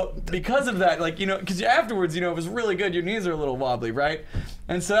so because of that, like, because afterwards, it was really good. Your knees are a little wobbly, right?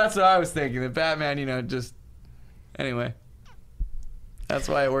 And so that's what I was thinking. That Batman, just anyway. That's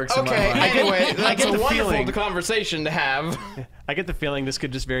why it works in my Okay. mind. Anyway, that's get a the wonderful feeling- conversation to have. I get the feeling this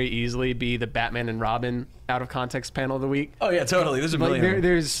could just very easily be the Batman and Robin out of context panel of the week. Oh yeah, totally. There's a Like million.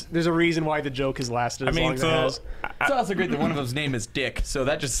 there's a reason why the joke has lasted as long as it has. It's also great that one of them's name is Dick, so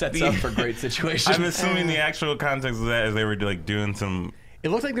that just sets up for great situations. I'm assuming the actual context of that is they were like doing some It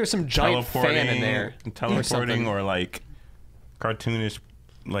looked like there's some giant fan in there. teleporting or like cartoonish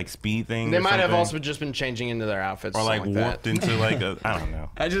like speed thing. They or might have something. also just been changing into their outfits or like something warped that. into like a I don't know.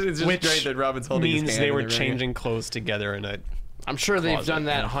 It's just Which great that Robin's holding his means hand they and were they're running it. changing clothes together in a I'm sure they've closet done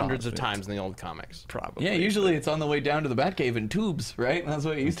that in a hundreds of closet. times in the old comics. probably. Yeah, usually it's on the way down to the Batcave in tubes, right? That's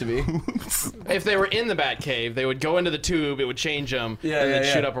what it used to be. If they were in the Batcave, they would go into the tube, it would change them, Yeah, and yeah, they'd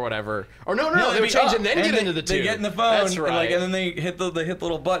yeah. shoot up or whatever. Or no, they they'd would be change up, and then and get they- into the tube. They get in the phone, That's right. and then they hit the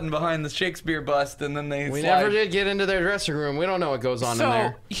little button behind the Shakespeare bust, and then they We slide. never did get into their dressing room. We don't know what goes on in So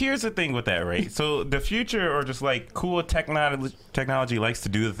there. here's the thing with that, right? So the future or just like cool technology likes to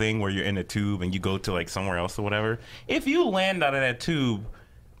do the thing where you're in a tube and you go to like somewhere else or whatever. If you land out of that tube,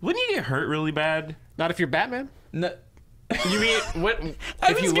 wouldn't you get hurt really bad? Not if you're Batman. No, You mean what?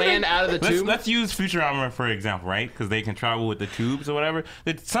 I If was you gonna- land out of the tube? Let's use Futurama for example, right? Because they can travel with the tubes or whatever.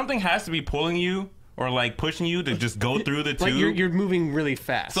 That something has to be pulling you or like pushing you to just go through the tube. Like you're moving really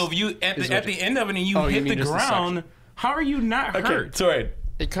fast. So if you at Is the, what at the end of it and you Oh, you hit mean the just the ground, suction. how are you not okay, hurt? sorry.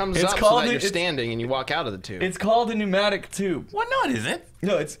 It comes It's up so called that it- you're it's- standing and you walk out of the tube. It's called a pneumatic tube. Well, no, it isn't.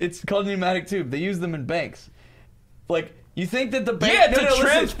 No, it's called a pneumatic tube. They use them in banks. Like, you think that the bank... Yeah, no,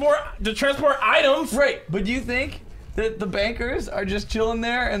 listen. to transport items. Right, but do you think that the bankers are just chilling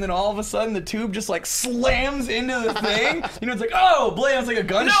there and then all of a sudden the tube just like slams into the thing? It's like, oh, blam, it's like a No,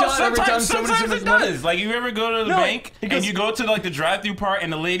 gunshot every time somebody sometimes it money. does. Like you ever go to the No, bank it goes- and you go to like the drive-through part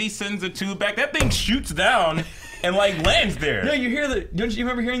and the lady sends the tube back. That thing shoots down and like lands there. No, you hear don't you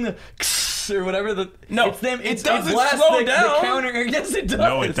remember hearing the or whatever No, it's them. it It's doesn't blasts slow the down. counter. Yes, it does.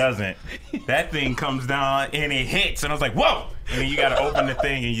 No, it doesn't. That thing comes down and it hits, and I was like, "Whoa!" And then you got to open the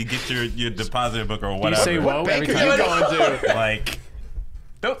thing and you get your deposit book or you whatever. say whoa every bank are time. you going to? Like,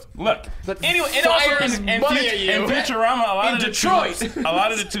 look. That Anyway, and also fires in money at you. Futurama, a lot In of the Detroit. tubes, a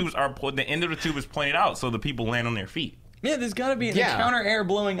lot of the tubes are the end of the tube is pointed out, so the people land on their feet. Yeah, there's got to be Yeah. the counter air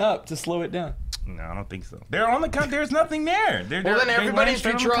blowing up to slow it down. No, I don't think so. They're on the there's nothing there. Well, then everybody in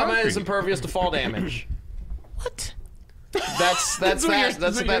straight on the Futurama is concrete. impervious to fall damage. What? That's That's what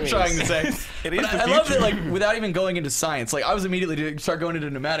you're that trying to means. say. It is But the I love future. that, like, without even going into science. Like, I was immediately to start going into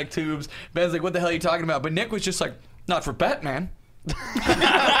pneumatic tubes. Ben's like, "What the hell are you talking about?" But Nick was just like, "Not for Batman."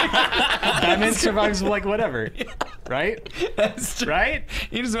 Batman survives like whatever, right? That's true. Right?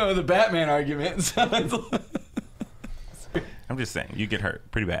 He just went with the Batman argument. So I'm just saying, you get hurt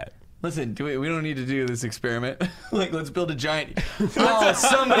pretty bad. listen, we don't need to do this experiment. Like, let's build a giant. Oh,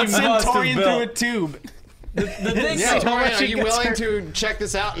 somebody Send must have Torrian through a built. tube. The thing Yeah, is, Torrian, are you willing to check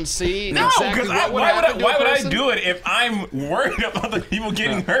this out and see No, exactly because what would why happen to a would I person? do it if I'm worried about the people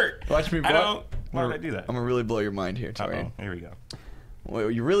getting hurt? watch me. I don't. Why would I do that? I'm gonna really blow your mind here, Torrian. Uh-oh, here we go. What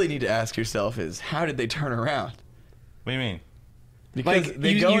you really need to ask yourself is, how did they turn around? What do you mean? Because Like,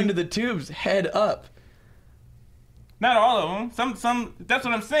 they you- go you- into the tubes head up. Not all of them. Some. That's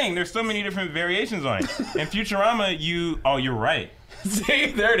what I'm saying. There's so many different variations on it. In Futurama, you're right.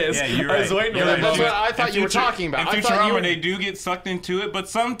 See, there it is. Yeah, you're I right. was waiting You're for right. that. That's what I thought In you were talking about. In I thought you Futurama, were- they do get sucked into it, but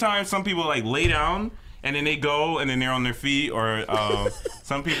sometimes some people like lay down and then they go and then they're on their feet, or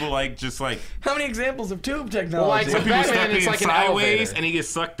some people like just like How many examples of tube like, technology? some with people Batman, step it's in like an sideways elevator. and they get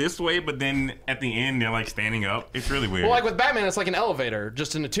sucked this way, but then at the end they're like standing up. It's really weird. Well, like with Batman, it's like an elevator,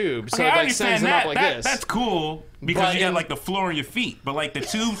 just in a tube. So Okay, it I like understand sends them that. up like this. That's cool because But you got in- like the floor on your feet, but like the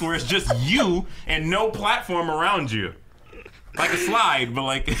tubes where it's just you and no platform around you, like a slide, but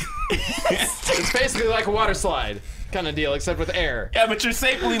like It's basically like a water slide kind of deal, except with air. yeah, but you're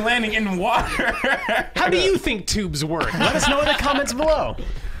safely landing in water. How do you think tubes work? Let us know in the comments below.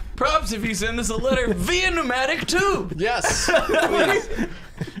 Props if you send us a letter via pneumatic tube. Yes, please.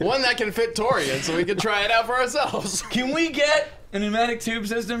 One that can fit Torrian, so we can try it out for ourselves. Can we get a pneumatic tube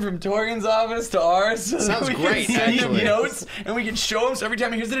system from Torrian's office to ours? So that Sounds we great, can send him actually. notes and we can show him. So every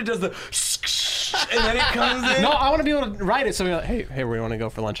time he hears it, it does the and then it comes in. No, I want to be able to write it so we're like, hey, where do you want to go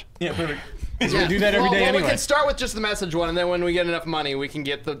for lunch? Yeah, perfect. Yeah. do that every day We anyway. can start with just the message one, and then when we get enough money, we can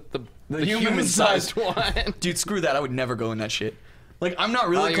get the human-sized one. Dude, screw that. I would never go in that shit. Like, I'm not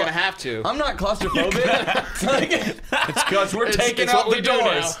really. Oh, you're gonna have to. I'm not claustrophobic. Like, it's because we're taking it's out what the we do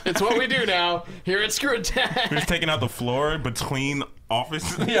now. doors. It's what we do now here at Screw Attack. We're just taking out the floor between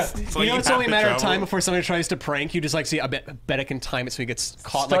offices. Yeah. So You know, it's have only a to matter of travel. time before somebody tries to prank you. Just like, see, I bet I can time it so he gets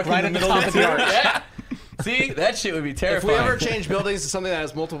caught Stuck like right in at the the middle top of of the the arc. arc. Yeah. See, that shit would be If terrifying. we ever change buildings to something that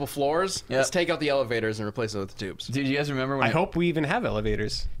has multiple floors, Yep. let's take out the elevators and replace it with the tubes. Dude, you guys remember when I hope we even have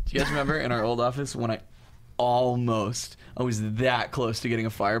elevators. Do you guys remember in our old office when I was that close to getting a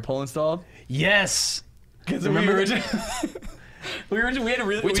fire pole installed? Yes. Because Remember- we had a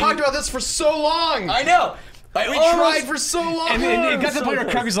really. We talked about this for so long. I know. We tried for so long. And it got to the so point where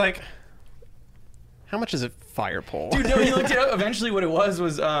close. Krug was like, how much is a fire pole? Dude, no, he looked it up. Eventually, what it was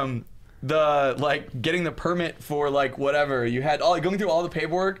the like getting the permit for like whatever you had all going through all the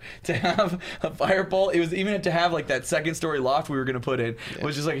paperwork to have a fire pole. It was even to have like that second story loft we were gonna put in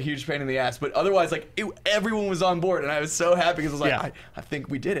was just like a huge pain in the ass. But otherwise, like everyone was on board, and I was so happy because I was like, Yeah. I think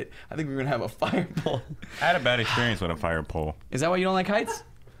we did it. I think we're gonna have a fire pole. I had a bad experience with a fire pole. Is that why you don't like heights?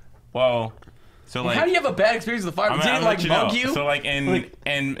 Well, so like How do you have a bad experience with a fire pole? Did I'll it let like you bug know. you? So like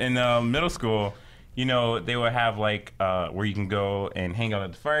in middle school, you know, they would have like where you can go and hang out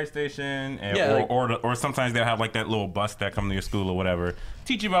at the fire station, and, Yeah, or sometimes they'll have like that little bus that come to your school or whatever,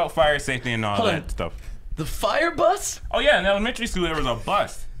 teach you about fire safety and all Hold that on. stuff. The fire bus? Oh yeah, in elementary school there was a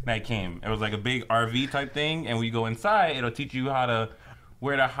bus that came. It was like a big RV type thing, and when you go inside, it'll teach you how to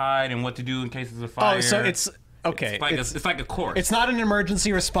where to hide and what to do in case of a fire. Oh, so it's okay. It's like a course. It's not an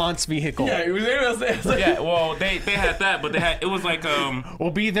emergency response vehicle. Yeah, it was like, yeah, well they had that, but it was like We'll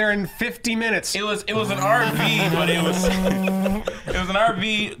be there in 50 minutes. It was an RV, but it was an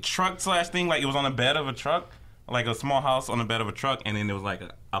RV truck / thing. Like it was on the bed of a truck, like a small house on the bed of a truck, and then there was like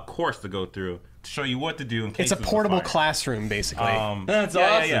a course to go through to show you what to do in case It's a there's portable fire. classroom, basically. That's yeah,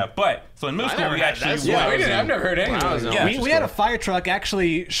 awesome. Yeah. But so in middle school never we had actually that. Yeah, Yeah, I've never heard anything. Wow, like that. yeah. we had a fire truck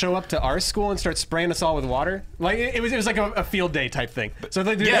actually show up to our school and start spraying us all with water. Like it was like a field day type thing. So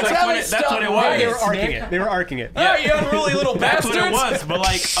they, Yeah, That's that's how what they it, that's what it stop was. riots. they were arcing Nick. it. They were arcing it. Oh, you unruly little That's bastards! what it was, but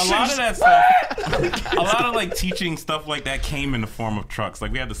like a lot of that stuff, a lot of like teaching stuff like that came in the form of trucks.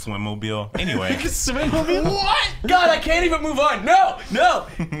 Like we had the swim mobile. Anyway, What? God, I can't even move on. No.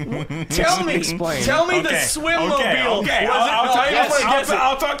 Tell me. Explain. Tell me the okay, swim okay, mobile. okay. Was it? I'll tell you. Yes, I'll, guess it.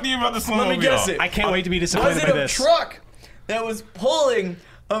 I'll talk to you about the swim Let me mobile. guess it. I can't wait to be Was disappointed it by a this. truck that was pulling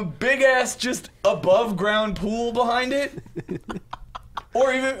a big ass just above ground pool behind it?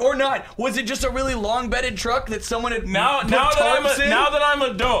 Or not? Was it just a really long bedded truck that someone had Now put that tarps in? now that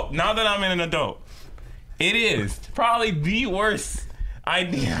I'm an adult, it is probably the worst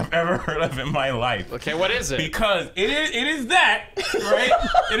idea I've ever heard of in my life. Okay, what is it? Because it is that, right?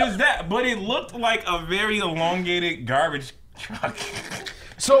 It is that, but it looked like a very elongated garbage truck.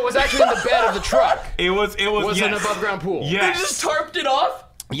 So it was actually in the bed of the truck. It was Was yes. an above ground pool. They Yes. just tarped it off?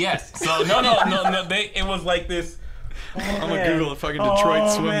 Yes. So no. It was like this. I'm gonna Google the fucking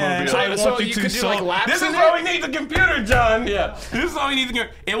Detroit swim man. mobile. I want So you you to could do, so- like, laps This in is it? why we need the computer, John. Yeah. This is why we need the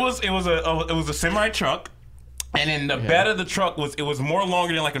computer. It was a semi truck, and then the bed of the truck was more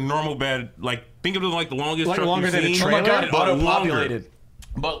longer than like a normal bed. Like think of it like the longest Like truck longer you've than a seen. trailer? Oh my God, but auto-populated.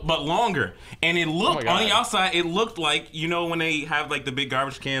 but longer. And it looked on the outside. It looked like when they have like the big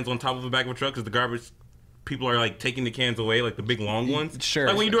garbage cans on top of the back of a truck because the garbage people are like taking the cans away, like the big long ones. Sure.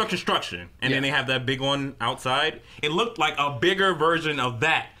 Like when you do a construction and then they have that big one outside. It looked like a bigger version of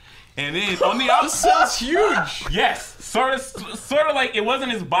that. And then on the outside, That's huge. yes, sort of like it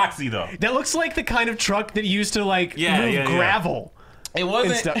wasn't as boxy though. That looks like the kind of truck that used to like move gravel. It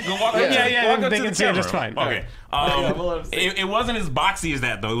wasn't. Stuff. Walk They up to can the see it camera. just fine. Okay. It wasn't as boxy as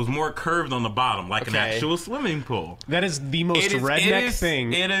that though. It was more curved on the bottom, like an actual swimming pool. That is the most redneck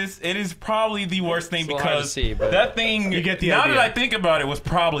thing. It is probably the worst thing It's hard to because see, but- that thing. You get the now idea. that I think about it, was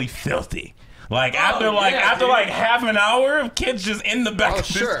probably filthy. Like after half an hour of kids just in the back. Oh, of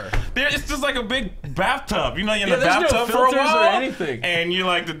this, sure. It's just like a big bathtub. You're in the there's no bathtub for a filters or while, anything. and you're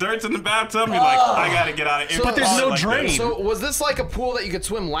like the dirt's in the bathtub. And you're like, I gotta get out of it. But there's no drain. So was this like a pool that you could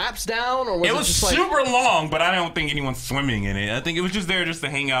swim laps down, or was It it was just like super long, but I don't think anyone's swimming in it. I think it was just there just to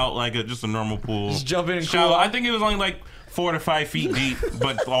hang out, like just a normal pool. Just jump in and shallow. cool off. I think it was only like 4 to 5 feet deep,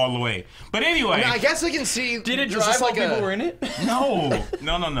 but all the way. But anyway, I mean, I guess I can see. Did it was drive this while like people a, were in it? no.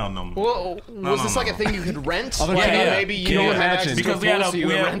 Well, was this like no. a thing you could rent? Although, Like, can you- maybe you can you don't have imagine? access to Because a we had pool, so you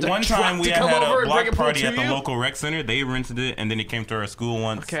would rent a one truck time we to had come over a and block bring a pool party to at the you? local rec center. They rented it, and then it came to our school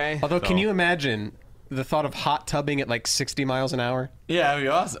once. Okay. Although, can So- you imagine the thought of hot tubbing at like 60 miles an hour? Yeah, that'd be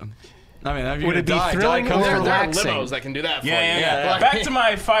awesome. I mean, if you Would it be die, thrilling comes or There from are relaxing? limos that can do that for you. Yeah. Back to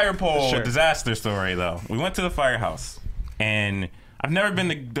my fire pole Sure. disaster story, though. We went to the firehouse, and I've never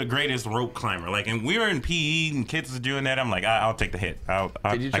been the greatest rope climber. Like, and we were in PE, and kids was doing that. I'm like, I'll take the hit.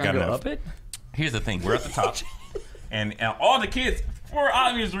 Did you try I got to go enough. up it? Here's the thing: we're at the top, and all the kids, for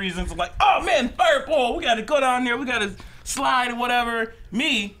obvious reasons, are like, "Oh man, fire pole! We got to go down there. We got to slide or whatever."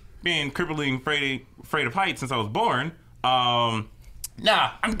 Me, being crippling afraid of heights since I was born,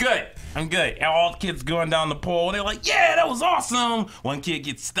 nah, I'm good. And all the kids going down the pole, and they're like, "Yeah, that was awesome." One kid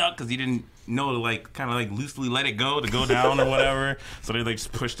gets stuck because he didn't know to like kind of like loosely let it go to go down or whatever. So they like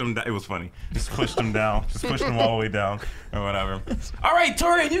just pushed him down. It was funny. Just pushed him down. Just pushed him all the way down or whatever. All right,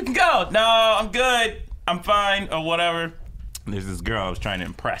 Torrian, you can go. No, I'm good. I'm fine or whatever. And there's this girl I was trying to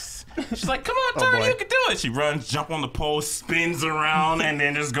impress. She's like, "Come on, Torrian, you can do it." She runs, jump on the pole, spins around, and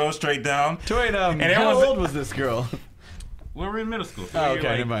then just goes straight down. Wait, And how everyone's- old was this girl? We were in middle school. So Oh, we were okay,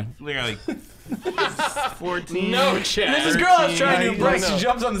 like, never mind. we were like 14. No chance. This girl I was trying to Right, impress. no. She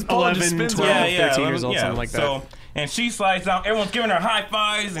jumps on this pole and just 11, spins 12. around. 13 years old, something like that. So, and she slides down. Everyone's giving her high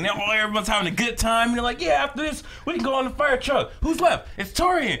fives, and everyone's having a good time. And they're like, "Yeah, after this, we can go on the fire truck. Who's left? It's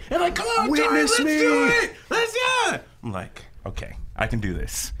Torrian." And like, "Come on, Torrian, let's do it. Let's do it." I'm like, "Okay, I can do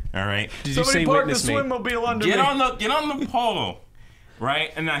this. All right." Did you Somebody say park the witness me? swimmobile under Get me. on the pole,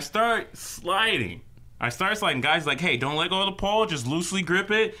 right? And I start sliding. Guys like, "Hey, don't let go of the pole. Just loosely grip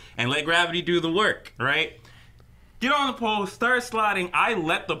it and let gravity do the work." Right? Get on the pole, start sliding. I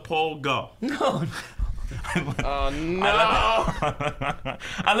let the pole go. No. Oh no!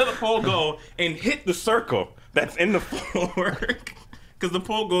 I let the pole go and hit the circle that's in the floor. Because the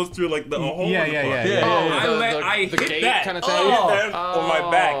pole goes through like the hole. Yeah, in the yeah, floor. yeah, yeah. I The hit gate that. kinda I thing? hit that on my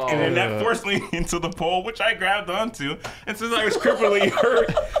back, and then that forced me into the pole, which I grabbed onto. And since I was crippling hurt,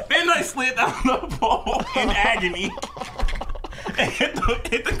 then I slid down the pole in agony. And hit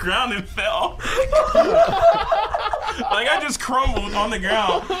the ground and fell. Like I just crumbled on the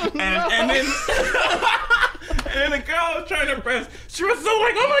ground, and then and the girl I was trying to impress, she was so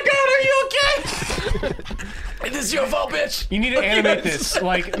like, "Oh my God, are you okay?" Is this your fault, bitch? You need to animate this.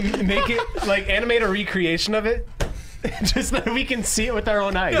 Like, make it, like, animate a recreation of it. Just so that we can see it with our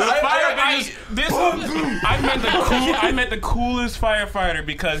own eyes. I met the coolest firefighter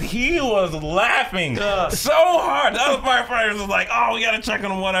because he was laughing so hard. The other firefighters was like, "Oh, we gotta check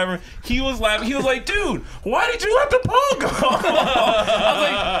on him, whatever." He was laughing. He was like, "Dude, why did you let the pole go?"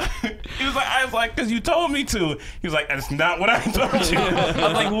 I was like, "Because you told me to." He was like, "That's not what I told you." I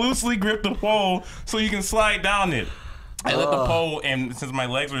was like, loosely grip the pole so you can slide down it. I let the pole, and since my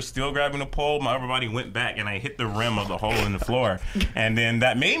legs were still grabbing the pole, my upper body went back, and I hit the rim of the hole in the floor. And then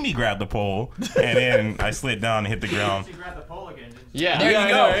that made me grab the pole, and then I slid down and hit the ground. You grab the pole again. Yeah, There you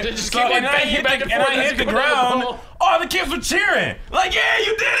go. Just So, keep and I hit the ground. All the kids were cheering. Like, "Yeah,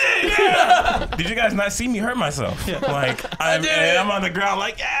 you did it! Yeah!" Did you guys not see me hurt myself? Like, I'm on the ground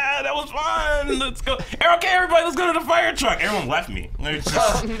like, "Yeah, that was fun. Let's go. Okay, everybody, let's go to the fire truck." Everyone left me. Like,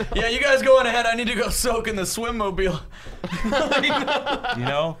 just, Yeah, you guys go on ahead. I need to go soak in the swimmobile. you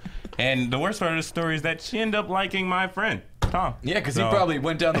know? And the worst part of the story is that she ended up liking my friend, Tom. Yeah, because So- he probably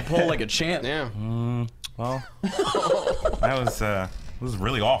went down the pole like a champ. Yeah. Well, that was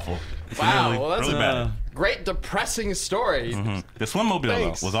really awful. Wow, Really, well, that's really bad. Great depressing story. The swimmobile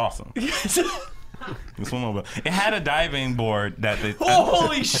Thanks. though was awesome. The Swimobile. It had a diving board that they.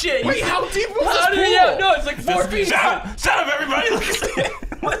 Holy shit! Wait, how deep was How this did pool? yeah, no, it's like 4 feet. Shut up, everybody!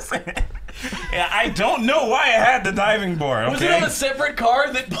 Listen. Yeah, I don't know why it had the diving board. Okay? Was it on a separate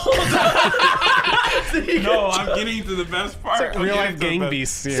car that pulled out? No, I'm getting to the best part. It's like real life gang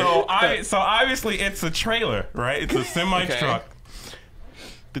beasts here. So obviously it's a trailer, right? It's a semi truck.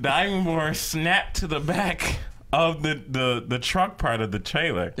 The diving board snapped to the back of the truck part of the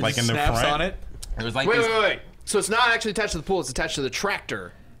trailer, like in the snaps front. on it. It was like Wait. So it's not actually attached to the pool, it's attached to the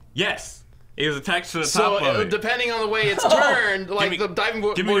tractor. Yes. It was attached to the So top of it. depending on the way it's turned, like the diving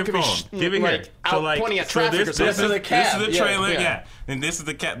board Give me your could be phone. Give me like here. out pointing at traffic or this something. is the cab. This is the Yeah, trailer, yeah. yeah. And this is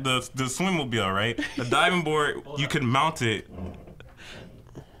the the Swimobile, right? The diving board, you can mount it.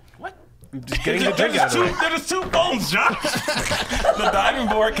 Just getting the drink out of it. There's two phones, Josh. The diving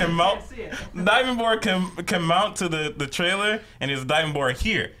board can mount. The diving board can mount to the trailer, and there's a diving board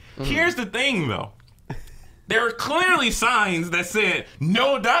here. Here's the thing, though. There were clearly signs that said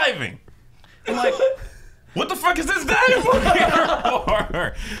no diving. I'm like, what the fuck is this diving board here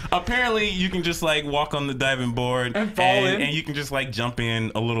for? Apparently, you can just like walk on the diving board and fall in, and you can just like jump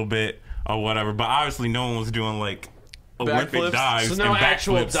in a little bit or whatever. But obviously, no one was doing like Olympic Backflips? dives. So no and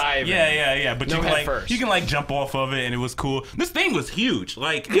actual backflips. diving. Yeah. But No you can head like first. you can like jump off of it, and it was cool. This thing was huge.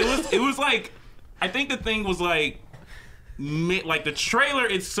 Like it was like I think the thing was like like the trailer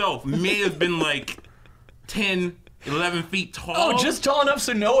itself may have been like 10, 11 feet tall. Oh, just tall enough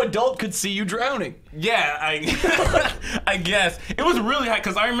so no adult could see you drowning. Yeah, I guess it was really high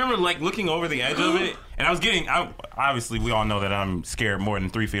because I remember like looking over the edge of it, and I was getting. Obviously, we all know that I'm scared more than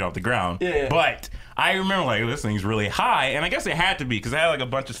 3 feet off the ground. Yeah. But I remember like this thing's really high, and I guess it had to be because it had like a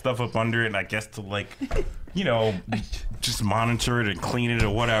bunch of stuff up under it, and I guess to like, just monitor it and clean it or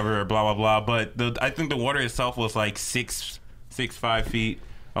whatever, blah blah blah. But I think the water itself was like 5 feet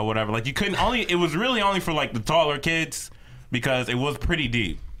or whatever. Like you couldn't it was really only for like the taller kids because it was pretty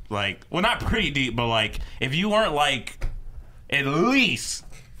deep. Like, well, not pretty deep, but like if you weren't like at least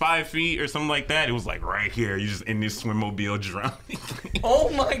 5 feet or something like that, it was like right here. You're just in this Swimobile drowning. Oh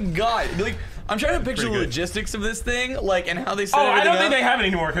my god! Like, I'm trying to picture the Pretty good. logistics of this thing, like, and how they set Oh, I everything don't up. think they have it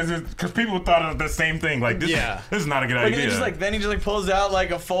anymore because people thought of the same thing. Like, this is not a good Like, idea. then he just like pulls out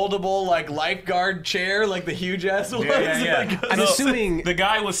like a foldable like lifeguard chair, like the huge ass one. Yeah. Like, I'm assuming the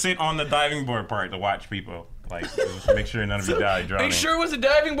guy would sit on the diving board part to watch people, like to make sure none of you died drowning. Make sure it was a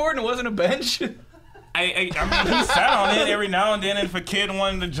diving board and it wasn't a bench. I mean, he sat on it every now and then, and if a kid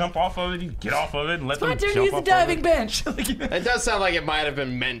wanted to jump off of it, he'd get off of it and let them jump use off the diving of it. bench. It does sound like it might have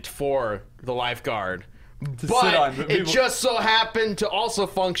been meant for the lifeguard. sit But on, but it people- just so happened to also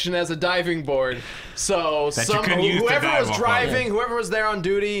function as a diving board. So That you couldn't use to whoever dive was off of. driving, whoever was there on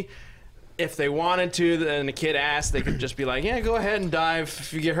duty, if they wanted to, and the kid asked, they could just be like, "Yeah, go ahead and dive.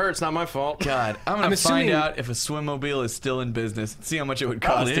 If you get hurt, it's not my fault." God, I'm gonna I'm find assuming- out if a Swimobile is still in business. See how much it would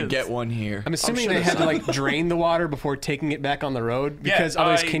cost to is. get one here. I'm assuming sure they had to there's like drain the water before taking it back on the road because Yeah,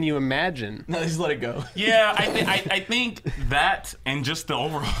 otherwise, can you imagine? No, just let it go. Yeah, I think that and just the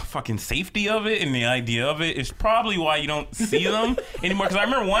overall fucking safety of it and the idea of it is probably why you don't see them anymore. Because I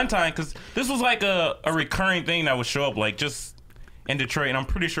remember one time, because this was like a recurring thing that would show up like just in Detroit, and I'm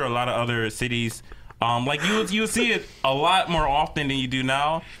pretty sure a lot of other cities. Like you would see it a lot more often than you do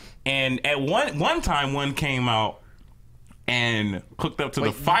now. And at one time, one came out and hooked up to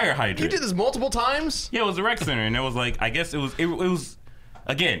the fire hydrant. You did this multiple times? Yeah, it was a rec center, and it was like I guess it was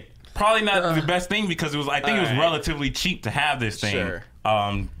again probably not the best thing because it was I think it was relatively cheap to have this thing. Sure.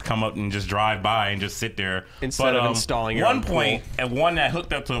 Come up and just drive by and just sit there Instead of installing your one own point pool. at one that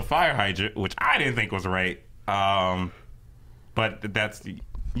hooked up to a fire hydrant, which I didn't think was right. But that's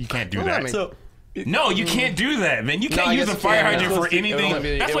you can't do Well, I that. mean- So, No, you can't do that, man. You No, can't I use guess a you fire can, hydrant yeah. for It would anything. only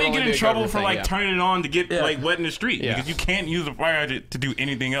be- That's it why would you only get be in a trouble government for thing, like yeah. turning it on to get Yeah. like wet in the street Yeah. because you can't use a fire hydrant to do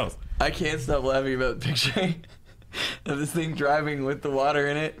anything else. I can't stop laughing about the picture of this thing driving with the water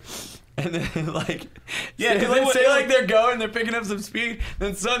in it. And then, like, Yeah, 'cause let's it say, was- like, they're going, they're picking up some speed,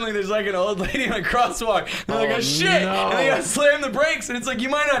 then suddenly there's, like, an old lady on a crosswalk. And they're like, oh, shit! no. And they gotta slam the brakes, and it's like, you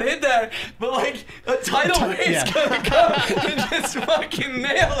might not hit that, but, like, a tidal wave's yeah. gonna come and just fucking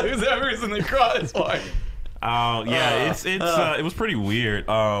nail whoever's in the crosswalk. It was pretty weird.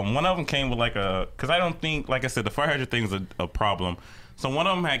 One of them came with like because I don't think, like I said, the fire hydrant thing is a problem. So one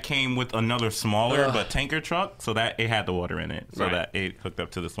of them came with another smaller but tanker truck, so that it had the water in it, so that it hooked up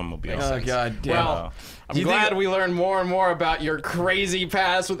to the swimobile. Oh god damn. Well, I'm glad we learned more and more about your crazy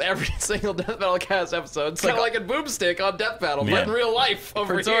past with every single Death Battle Cast episode. It's kind of like a boomstick on Death Battle, but in real life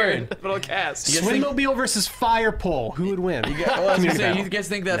over here Torrian. in Death Battle Cast. Swingmobile versus fire pole. Who would win? Well, I was gonna say, you guys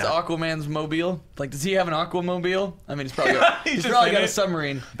think that's Aquaman's mobile? Like, does he have an Aquamobile? I mean, he's probably got a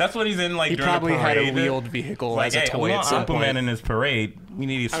submarine. That's what he's in, like, He during probably a had parade. a wheeled vehicle Like, as a hey, toy we at want some point. Aquaman in his parade. We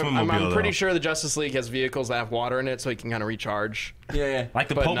need a swimobile. I'm pretty though. sure the Justice League has vehicles that have water in it, so he can kind of recharge. Yeah. Like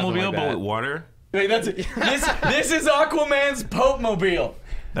the but nothing Popemobile, like but that. with water. Wait, that's it. This is Aquaman's Popemobile.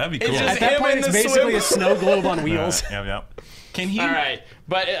 That'd be cool. just At that him point, in it's the basically swim- a snow globe on wheels. Yep. Can he? All right,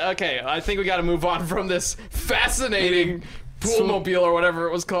 but okay, I think we got to move on from this fascinating poolmobile or whatever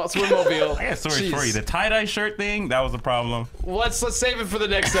it was called, swimobile. I got stories for you. Jeez. The tie-dye shirt thing, that was a problem. Let's save it for the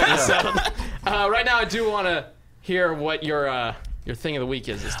next episode. Right now, I do want to hear what your thing of the week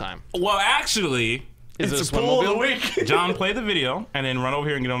is this time. Well, actually, Is it a Pool of the swimobile? week. John, play the video and then run over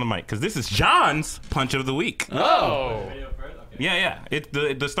here and get on the mic because this is John's punch of the week. Oh, Yeah.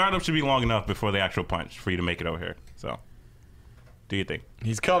 The startup should be long enough before the actual punch for you to make it over here. So, do you think?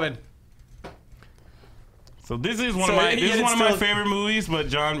 He's coming. So this is one So, of my yeah, it's my still- favorite movies, but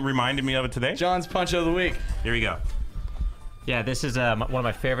John reminded me of it today. John's punch of the week. Here we go. Yeah, this is one of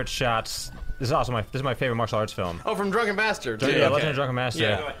my favorite shots. This is also my favorite martial arts film. from Drunken Bastard. Yeah, Legend of Drunken Master.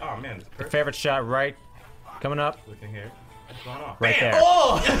 Yeah. You're like, oh man, it's perfect. Favorite shot right coming up Looking here. What's going on? right there.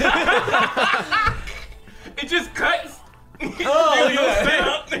 Oh! It just cuts. Oh, There's no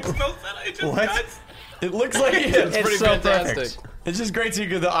setup. There's no setup. It just cuts. It looks like it's Pretty so fantastic. perfect. It's just great to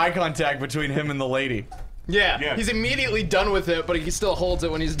get the eye contact between him and the lady. Yeah, he's immediately done with it, but he still holds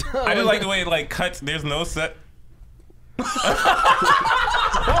it when he's done. I just like the way it like cuts. There's no set. What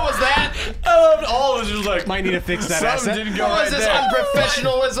was that? I loved all of it. Just like Might need to fix that something asset. didn't go What right was this there.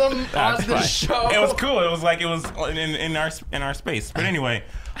 unprofessionalism on this show? It was cool. It was like it was in our space. But anyway,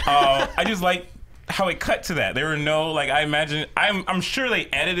 I just like how it cut to that. There were no like I imagine. I'm sure they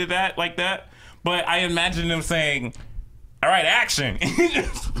edited that like that, but I imagine them saying, "All right, action."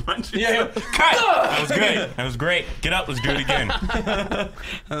 Just punch it. Yeah. Cut. That was good. That was great. Get up. Let's do it again.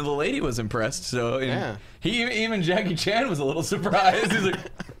 And the lady was impressed. So Yeah. Even Jackie Chan was a little surprised. He's like,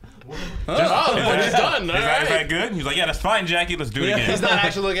 Oh, he's done. All Is right. that good? He's like, yeah, that's fine, Jackie. Let's do it Yeah. again. He's not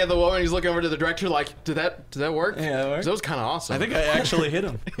actually looking at the woman. He's looking over to the director like, did that work? Yeah, it worked. 'Cause that was kind of awesome. I think I actually hit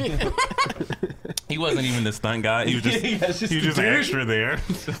him. He wasn't even the stunt guy. He was just, Yeah, it's just he was just a dude. extra there.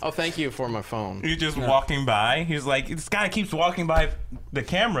 Oh, thank you for my phone. He was just walking by. He's like, this guy keeps walking by the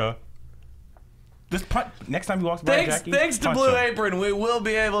camera. This next time he walks by, Jackie, Thanks to punch Blue him. Apron, we will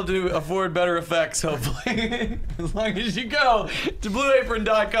be able to afford better effects, hopefully. As long as you go to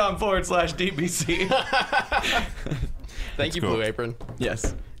blueapron.com/DBC. Thank you, cool. Blue Apron.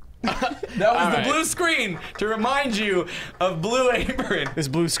 Yes. That was the right. blue screen to remind you of Blue Apron. This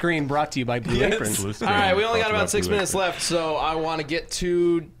blue screen brought to you by Blue Yes. Apron. Blue All screen. right, we only got Talk about 6 Blue minutes Apron. left, so I want to get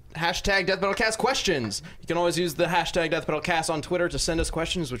to hashtag Death Battle Cast questions. You can always use the hashtag Death Battle Cast on Twitter to send us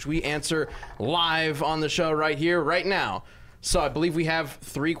questions, which we answer live on the show right here, right now. So I believe we have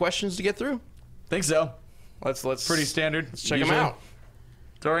 3 questions to get through. Think so. Let's Pretty standard. check them usually. out.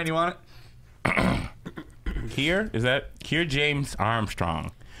 Torrian, you want it? Here, James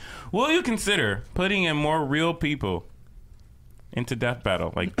Armstrong. Will you consider putting in more real people into Death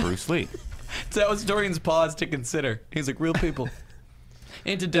Battle, like Bruce Lee? So that was Dorian's pause to consider. He's like, real people.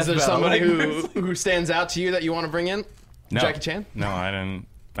 Into Death Is there Battle. somebody Like, who stands out to you that you want to bring in? No. Jackie Chan? No, I didn't.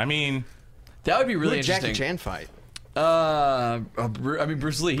 I mean, that would be Who really did Jackie interesting. Chan fight?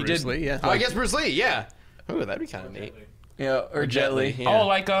 Bruce Lee. He did. Lee, yeah. Oh, I guess Bruce Lee, yeah. Ooh, that'd be kind of neat. Yeah, or Jet Li. Yeah. oh,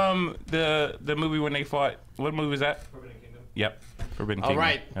 like the movie when they fought. What movie was that? Forbidden Kingdom. Yep, Forbidden All Kingdom.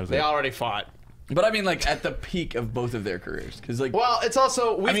 right, That was they it. already fought. But I mean, like, at the peak of both of their careers. Because, like, Well, it's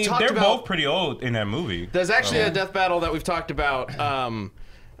also, we've I mean, talked they're about... both pretty old in that movie. There's actually a death battle that we've talked about,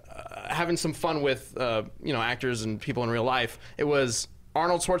 having some fun with, actors and people in real life. It was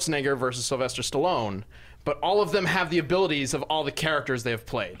Arnold Schwarzenegger versus Sylvester Stallone, but all of them have the abilities of all the characters they have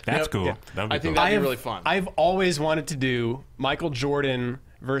played. That's cool. Yeah. That would be I think cool. that'd be really fun. I've always wanted to do Michael Jordan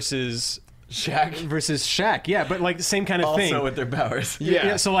versus Shaq. Yeah, but like the same kind of thing. also with their powers.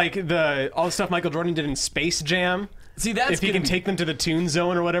 yeah. So like all the stuff Michael Jordan did in Space Jam. See, that's If he gonna can be- take them to the Toon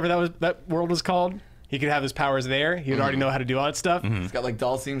Zone or whatever that world was called, he could have his powers there. He would already know how to do all that stuff. He's got, like,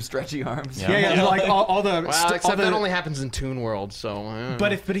 Dalsim stretchy arms. Yeah, like all the. Well, except that only happens in Toon World, so...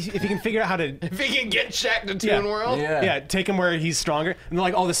 But if he can figure out how to. if he can get Shaq to Toon Yeah. World... Yeah. Yeah, take him where he's stronger, and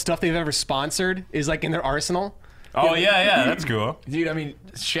like all the stuff they've ever sponsored is like in their arsenal. Oh yeah, that's cool. Dude, I mean,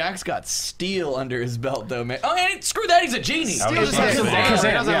 Shaq's got steel under his belt, though, man. Oh, and screw that, he's a genie. I was He just has gonna a say. bar. He doesn't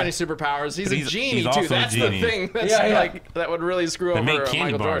have Yeah. any superpowers. He's a He's genie also too. a That's genie. the thing. That's Yeah. like that would really screw They over make candy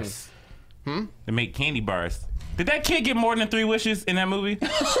Michael Jordan. bars. They make candy bars. Did that kid get more than 3 wishes in that movie?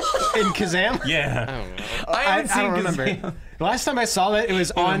 In Kazam? Yeah. I don't remember. The last time I saw that, it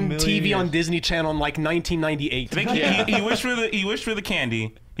was on million TV years. on Disney Channel in like 1998. I think he wished for the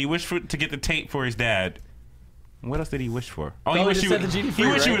candy. He wished to get the tape for his dad. What else did he wish for? Oh, he he wished just said the genie he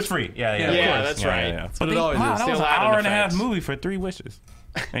free, wished he right? was free. Yeah, Yeah, Yeah, of course. that's right. But what it always wow, is. that was Still an added hour and a half effects. movie for 3 wishes.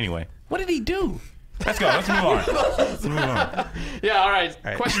 Anyway, what did he do? Let's go. Let's move on. Let's move on. Yeah, all right.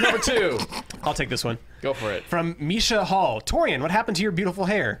 Question number 2. I'll take this one. Go for it. From Misha Hall. Torian, what happened to your beautiful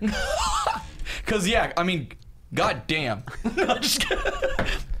hair? Because, yeah, I mean, goddamn.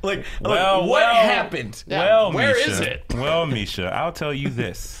 Like, Well, what well. happened? Yeah, Well, where Misha, is it? Well, Misha, I'll tell you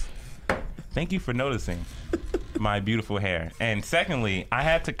this. Thank you for noticing my beautiful hair. And secondly, I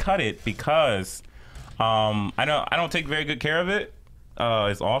had to cut it because I don't take very good care of it.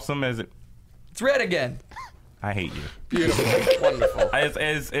 As awesome as it, It's red again. I hate you. Beautiful. Wonderful.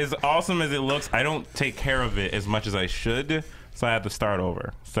 As awesome as it looks, I don't take care of it as much as I should, so I have to start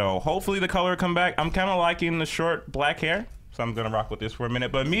over. So hopefully the color will come back. I'm kind of liking the short black hair, so I'm gonna rock with this for a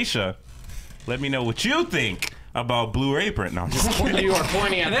minute. But Misha, let me know what you think about Blue Apron. No, I'm just kidding. You are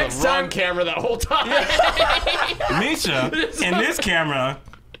pointing at Next the wrong time- camera that whole time. Misha, in this camera.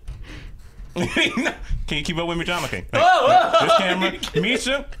 Can you keep up with me, John? Okay. This camera,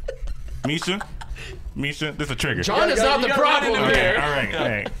 Misha, this is a trigger. John is not you the gotta run problem into it. here. All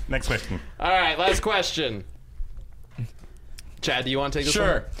right. Next question. All right, last question. Chad, do you want to take this one?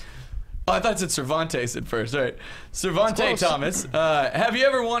 Sure. Oh, I thought it said Cervantes at first. All right. Cervantes close. Thomas, have you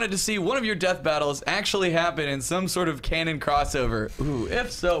ever wanted to see one of your death battles actually happen in some sort of canon crossover? Ooh,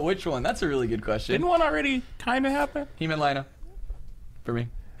 if so, which one? That's a really good question. Didn't one already kind of happen? He-Man Lina. For me.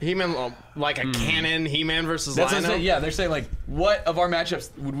 He-Man, like a canon He-Man versus That's what I'm Lino? saying. Yeah, they're saying, like, what of our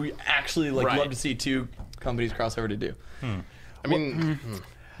matchups would we actually, like, Right. love to see two companies crossover to do? I mean,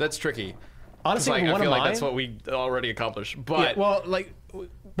 that's tricky. Honestly, Like, I one feel of like mine. that's what we already accomplished. Yeah, But well, like,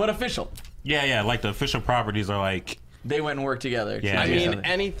 But official. Yeah. Like the official properties are like. They went and worked together. to Yeah, I do mean, something.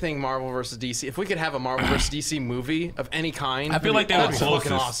 anything Marvel versus DC. If we could have a Marvel versus DC movie of any kind, I feel like they're the that'd be fucking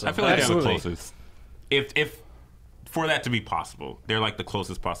closest. awesome. I feel like they're the Absolutely. closest. If for that to be possible, they're like the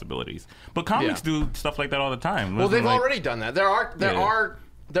closest possibilities. But comics Yeah. do stuff like that all the time. Well, they've Like- already done that.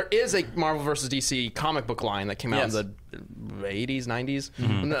 There is a Marvel versus DC comic book line that came out Yes. in the 80s, 90s.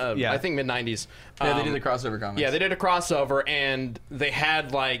 Yeah. I think mid 90s. Yeah, they did the crossover comics. Yeah, they did a crossover, and they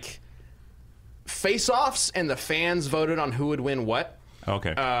had like face-offs, and the fans voted on who would win what.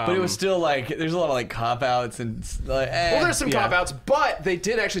 Okay. But it was still, like, there's a lot of, like, cop-outs and, like, Well, there's some Yeah. cop-outs, but they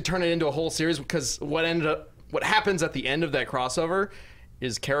did actually turn it into a whole series because what happens at the end of that crossover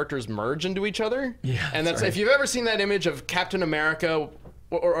is characters merge into each other. Yeah, and that's that's right. if you've ever seen that image of Captain America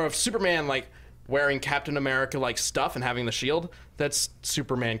or of Superman like wearing Captain America like stuff and having the shield, that's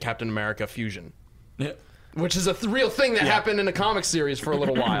Superman Captain America fusion, Yeah. which is a real thing that happened in a comic series for a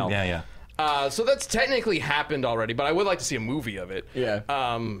little while. yeah. So that's technically happened already, but I would like to see a movie of it. Yeah.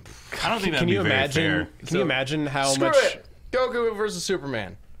 I don't think that'd can be you very imagine? fair. Can you imagine how Screw much? it. Goku versus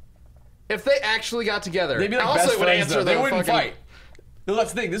Superman. If they actually got together, They'd be like also best it would friends, answer though. They the wouldn't fucking- fight. No,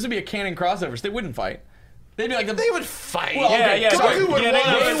 that's the thing. This would be a canon crossover, so they wouldn't fight. They'd be like the... They would fight. Well, Yeah, okay, yeah. Goku would yeah,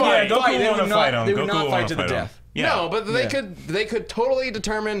 wanna they would fight. Goku They would would want to not- fight him. they would Goku not would fight wanna to the fight him. death. Yeah. No, but they Yeah. could totally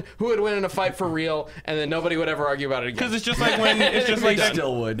determine who would win in a fight for real, and then nobody would ever argue about it again. Because it's just like when it's just They like that.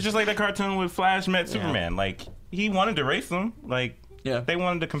 still would. It's just like that cartoon with Flash met Superman. Like he wanted to race them. Like Yeah. they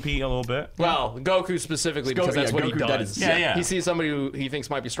wanted to compete a little bit. Well, Goku specifically because that's what he Goku, that does. is- Yeah. He sees somebody who he thinks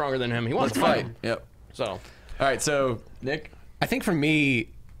might be stronger than him. He wants to fight. Fight. Yep. So All right, so, Nick? I think for me,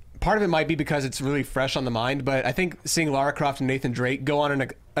 part of it might be because it's really fresh on the mind, but I think seeing Lara Croft and Nathan Drake go on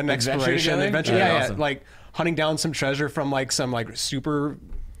an exploration together? adventure, Yeah, yeah, awesome. like hunting down some treasure from like some like super,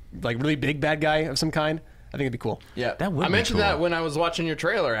 like really big bad guy of some kind. I think it'd be cool. Yeah. That would I be mentioned cool. that when I was watching your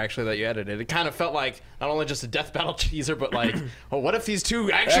trailer, actually, that you edited. It kind of felt like not only just a death battle teaser, but like, oh, what if these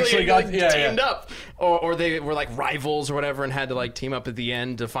two actually got- like, yeah, teamed yeah. up, or they were like rivals or whatever, and had to like team up at the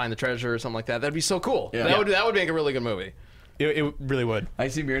end to find the treasure or something like that. That'd be so cool. Yeah. That would make a really good movie It really would. I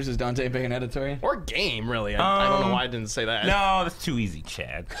see Beers is Dante Bayonetta, Tori. or game. Really, I don't know why I didn't say that. No, that's too easy,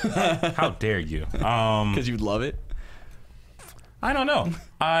 Chad. How dare you? Because you'd love it. I don't know.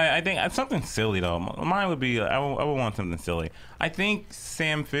 I think something silly though. Mine would be I would want something silly. I think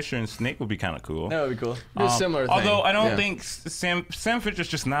Sam Fisher and Snake would be kind of cool. That would be cool. Do a similar thing. Although I don't Yeah. think Sam Fisher's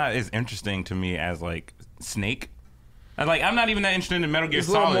just not as interesting to me as like Snake. I'm not even that interested in Metal Gear He's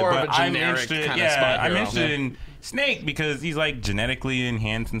a little Solid, more of but a I'm generic interested. kinda Yeah, spy I'm hero. interested Snake because he's like genetically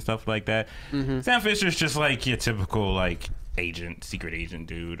enhanced and stuff like that. Sam Fisher's just like your typical like secret agent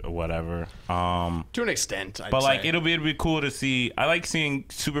dude or whatever. To an extent, But like say. it'll be cool to see. I like seeing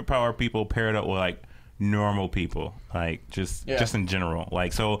superpower people paired up with like normal people, like just in general.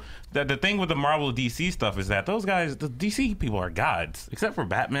 Like so, the thing with the Marvel DC stuff is that those guys, the DC people are gods, except for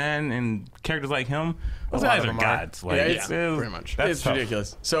Batman and characters like him. Those guys are gods. Like, it's pretty much. That's It's tough.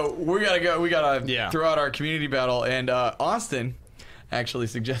 ridiculous. So we gotta go. We gotta throw out our community battle, and Austin actually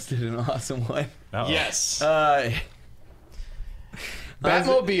suggested an awesome one. Uh-oh. Yes. Batmobile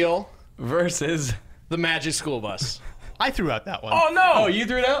Batmobile versus. the Magic School Bus. I threw out that one. Oh no! Oh, you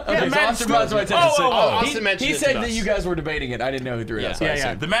threw it out? Okay, so Magic Austin School brought it to my Bus. attention. So Austin mentioned he it said to that us. you guys were debating it. I didn't know who threw it out. So I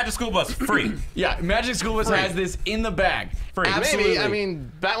assumed. The Magic School Bus free. Yeah, Magic School Bus has this in the bag. Free. Absolutely. Maybe. I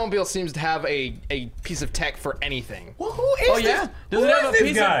mean, Batmobile seems to have a piece of tech for anything. Well, who is Oh yeah. Does Who it have is a this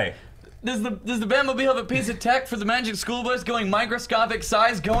piece guy? of? Does the Batmobile have a piece of tech for the Magic School Bus going microscopic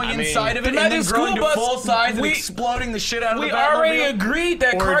size, going I mean, inside of the it, and then Magic growing School to Bus, full size and we- exploding the shit out of the We Batmobile? already agreed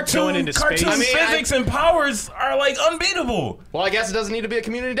that Or going cartoon into space. I mean, physics and powers are like unbeatable. Well, I guess it doesn't need to be a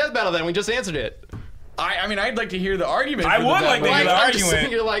community death battle then. We just answered it. I mean, I'd like to hear the argument. I for the would like to Batmobile. hear the I'm just argument. sitting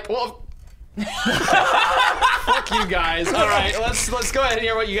here like, well, fuck you guys. All right, let's go ahead and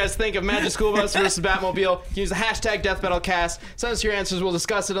hear what you guys think of Magic School Bus versus Batmobile. You can use the hashtag DeathBattleCast. Send us your answers. We'll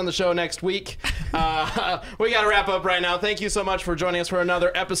discuss it on the show next week. We got to wrap up right now. Thank you so much for joining us for another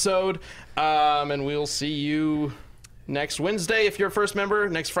episode, and we'll see you next Wednesday if you're a first member,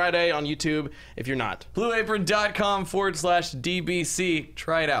 next Friday on YouTube if you're not. BlueApron.com/DBC.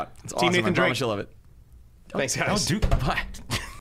 Try it out. It's Team awesome. Nathan I promise Drake. you'll love it. Thanks, guys. Don't do. Bye.